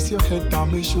chest, rest your head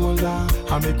on me shoulder.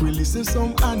 And make we listen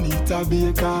some Anita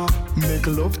Baker. Make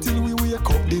love till we wake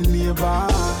up the neighbor.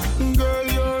 Girl,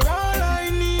 you're all I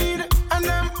need, and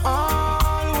I'm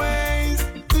always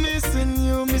missing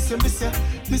you. Miss you,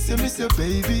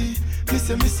 baby. Miss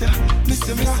you.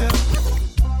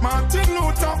 Martin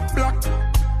Luther Black,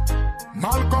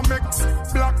 Malcolm X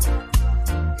Black,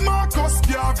 Marcus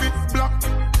Garvey Black,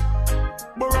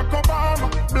 Barack Obama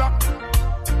Black,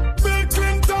 Bill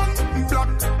Clinton Black.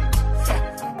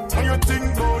 How you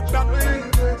think about that?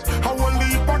 How will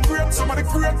leap a great, some of the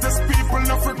greatest people in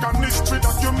African history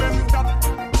document that.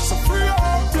 So free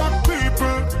all black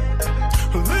people,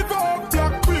 live all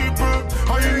black people.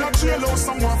 How you not jail or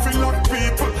someone feel like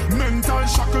people. Mental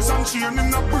shackles and chain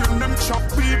in the brain, them chop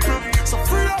people. So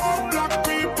free all black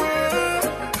people,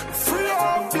 free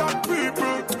all black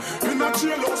people. In the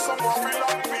jail or someone feel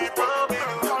like people.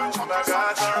 Mental shackles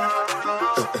and chain.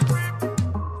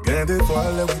 Gain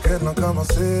d'étoiles, le week-end a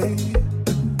commencé.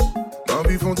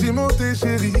 L'envie font-ils monter,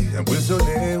 chérie.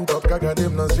 Impressionné ou pas qu'à garder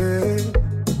m'nager.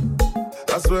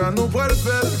 La soirée, nous pourrons le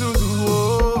faire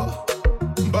toujours.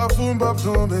 Bafou,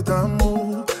 tomber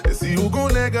d'amour. Et si vous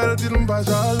connaissez, gardez-nous pas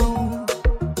jaloux.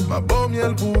 Ma bonne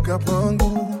miel pour qu'à prendre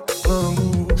goût.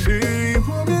 Chérie,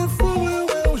 première fois,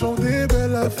 ouais, aujourd'hui,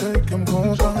 belle affaire qui me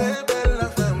content.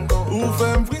 Ou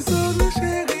femme frissonne,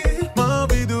 chérie. Ma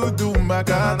vie de tout, ma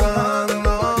cadane.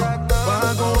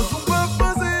 Pas grand, tout pas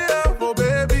passer à vos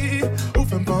baby. Ou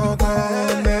femme pas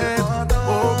connaître.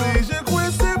 Obligé, quoi,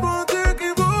 c'est bon Dieu qui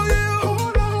voyait.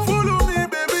 Follow me,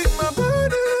 baby, ma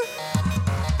body.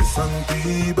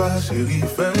 Santi, ba, chérie,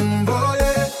 femme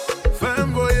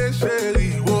voyer,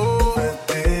 chérie, oh.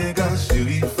 Fais des gars,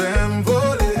 chérie, femme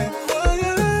voler.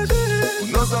 Voyager,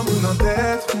 nous sommes en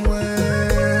tête,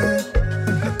 ouais.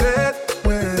 La tête,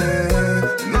 ouais.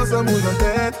 Nous sommes en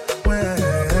tête, ouais.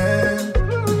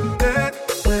 Tête,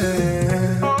 ouais.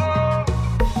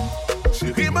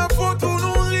 Chérie, ma photo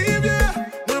nous rivière.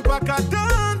 Moi, pas qu'à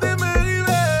attendre de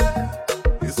m'arriver.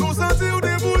 Ils sont sentis ou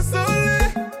déboussolés.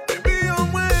 Baby, en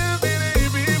moi,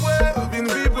 viens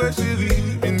vibrer, chérie.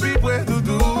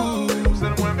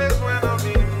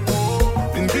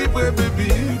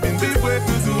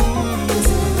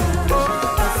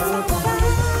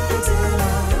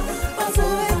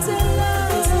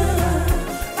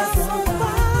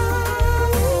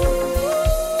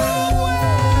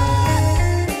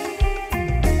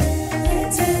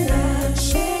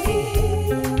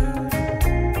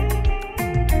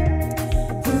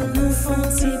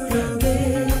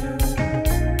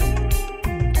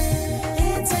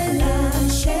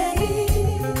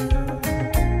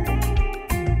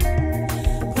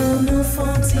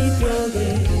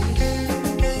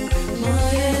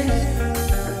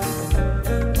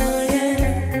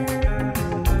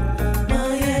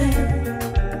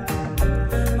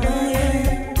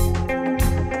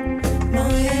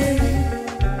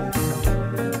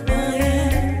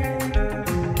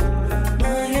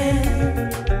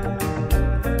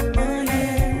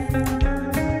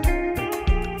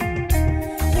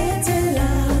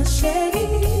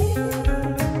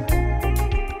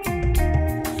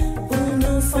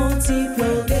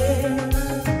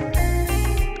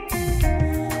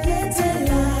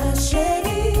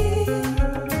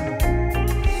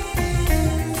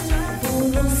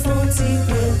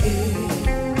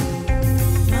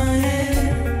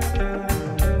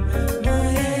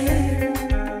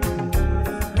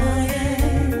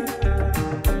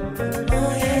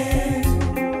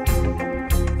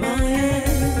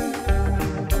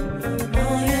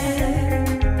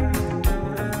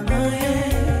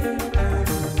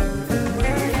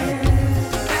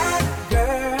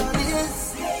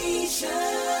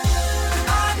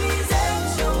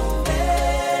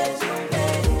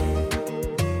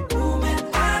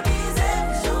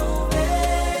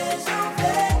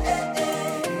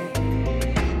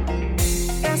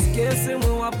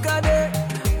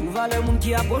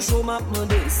 qui approche au m'a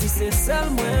demandé si c'est seul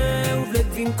moi ou vle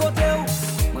vinn côté ou.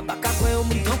 Moi pas qu'après au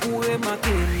mouton pour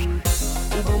remarquer.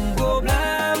 Ou mon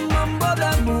problème,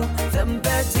 fais-moi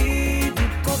petit,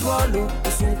 tout contrôle.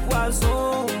 Son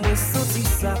poison, moi senti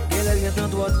ça. Elle a rien dans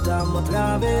droit à moi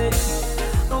traver.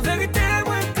 En vérité,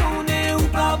 moi connais ou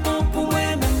pas bon pour moi,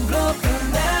 même bloc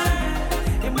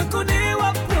et moi connais ou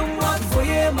après moi,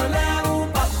 voyez moi là ou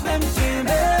pas même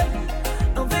t'aimer.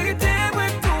 En vérité, moi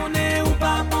connais ou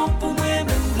pas bon pour moi,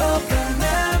 même bloc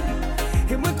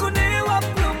et moi connais ou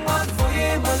après moi,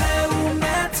 voyez moi là ou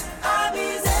mettre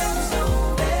avisé,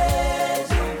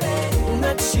 ou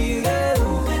mettre chiré ou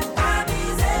mettre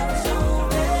avisé,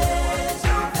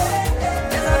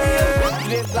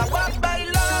 les la wap by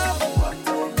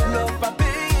love pa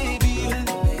baby,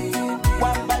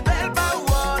 wap by belle pa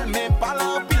wall, mais pas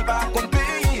l'empile pas qu'on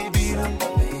paye bill.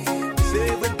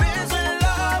 C'est vrai besoin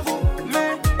love,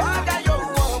 mais pas gaillot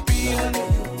en pile.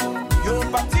 Yo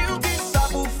partir qui ça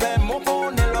vous fait mon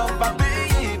bonnet love pa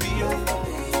baby.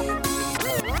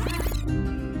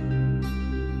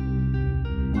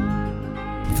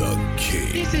 The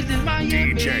King. This is my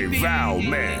DJ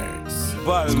VALMIX.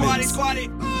 Squatty, squatty.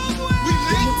 We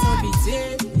lit.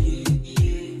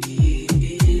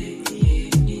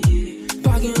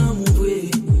 Pas gain mon vrai.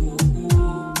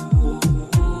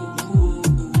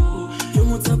 Yo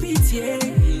monte en pitié.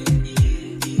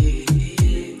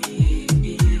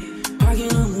 Pas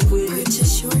gain mon vrai.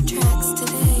 Purchase your tracks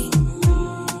today.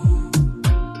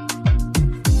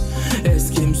 Est-ce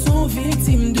qu'ils me sont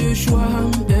victimes de choix?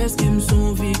 Est-ce qu'ils me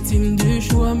sont victimes de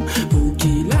choix? Pour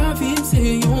qui la vie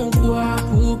c'est un poids?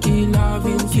 Pour qui la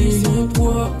vie c'est un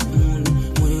poids?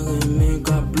 Moi remets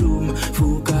qu'à bloom,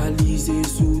 focaliser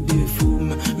sous des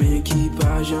foumes, mais qui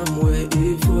pas jamais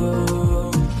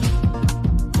effort.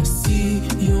 Si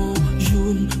yon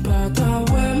joue pas ta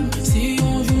web, si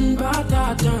yon joue pas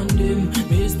ta tandem,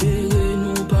 mais espérez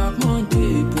nous pas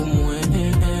monter pour moi.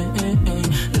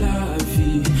 La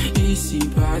vie ici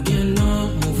pas gain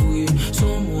l'envoyer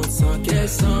son monde sans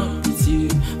caisse sans pitié,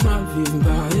 ma vie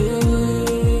m'barrer.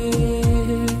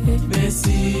 Mais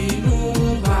si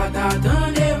nous pas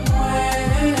t'attendre moi,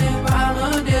 pas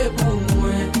demander pour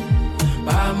moi,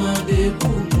 pas demander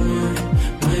pour moi,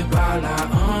 moi pas là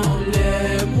en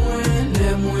les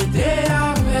moins t'es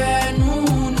avec nous,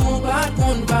 nous pas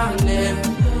qu'on parler,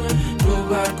 nous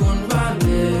pas qu'on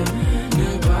parler,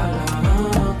 nous pas là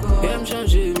encore. Aime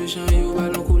changer, méchant yo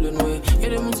ballon couleur noir. Y'a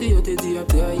des monde si yo te dit à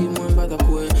trahi moi pas ta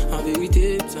poing. En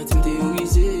vérité, sentime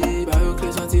théorisé, pas que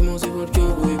les sentiments c'est votre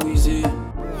cœur pour épuiser.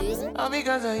 All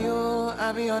because of you,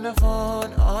 I be on the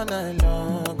phone all night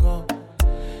long.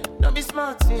 Don't be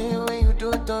smart when you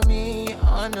do it to me.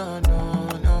 Oh no no.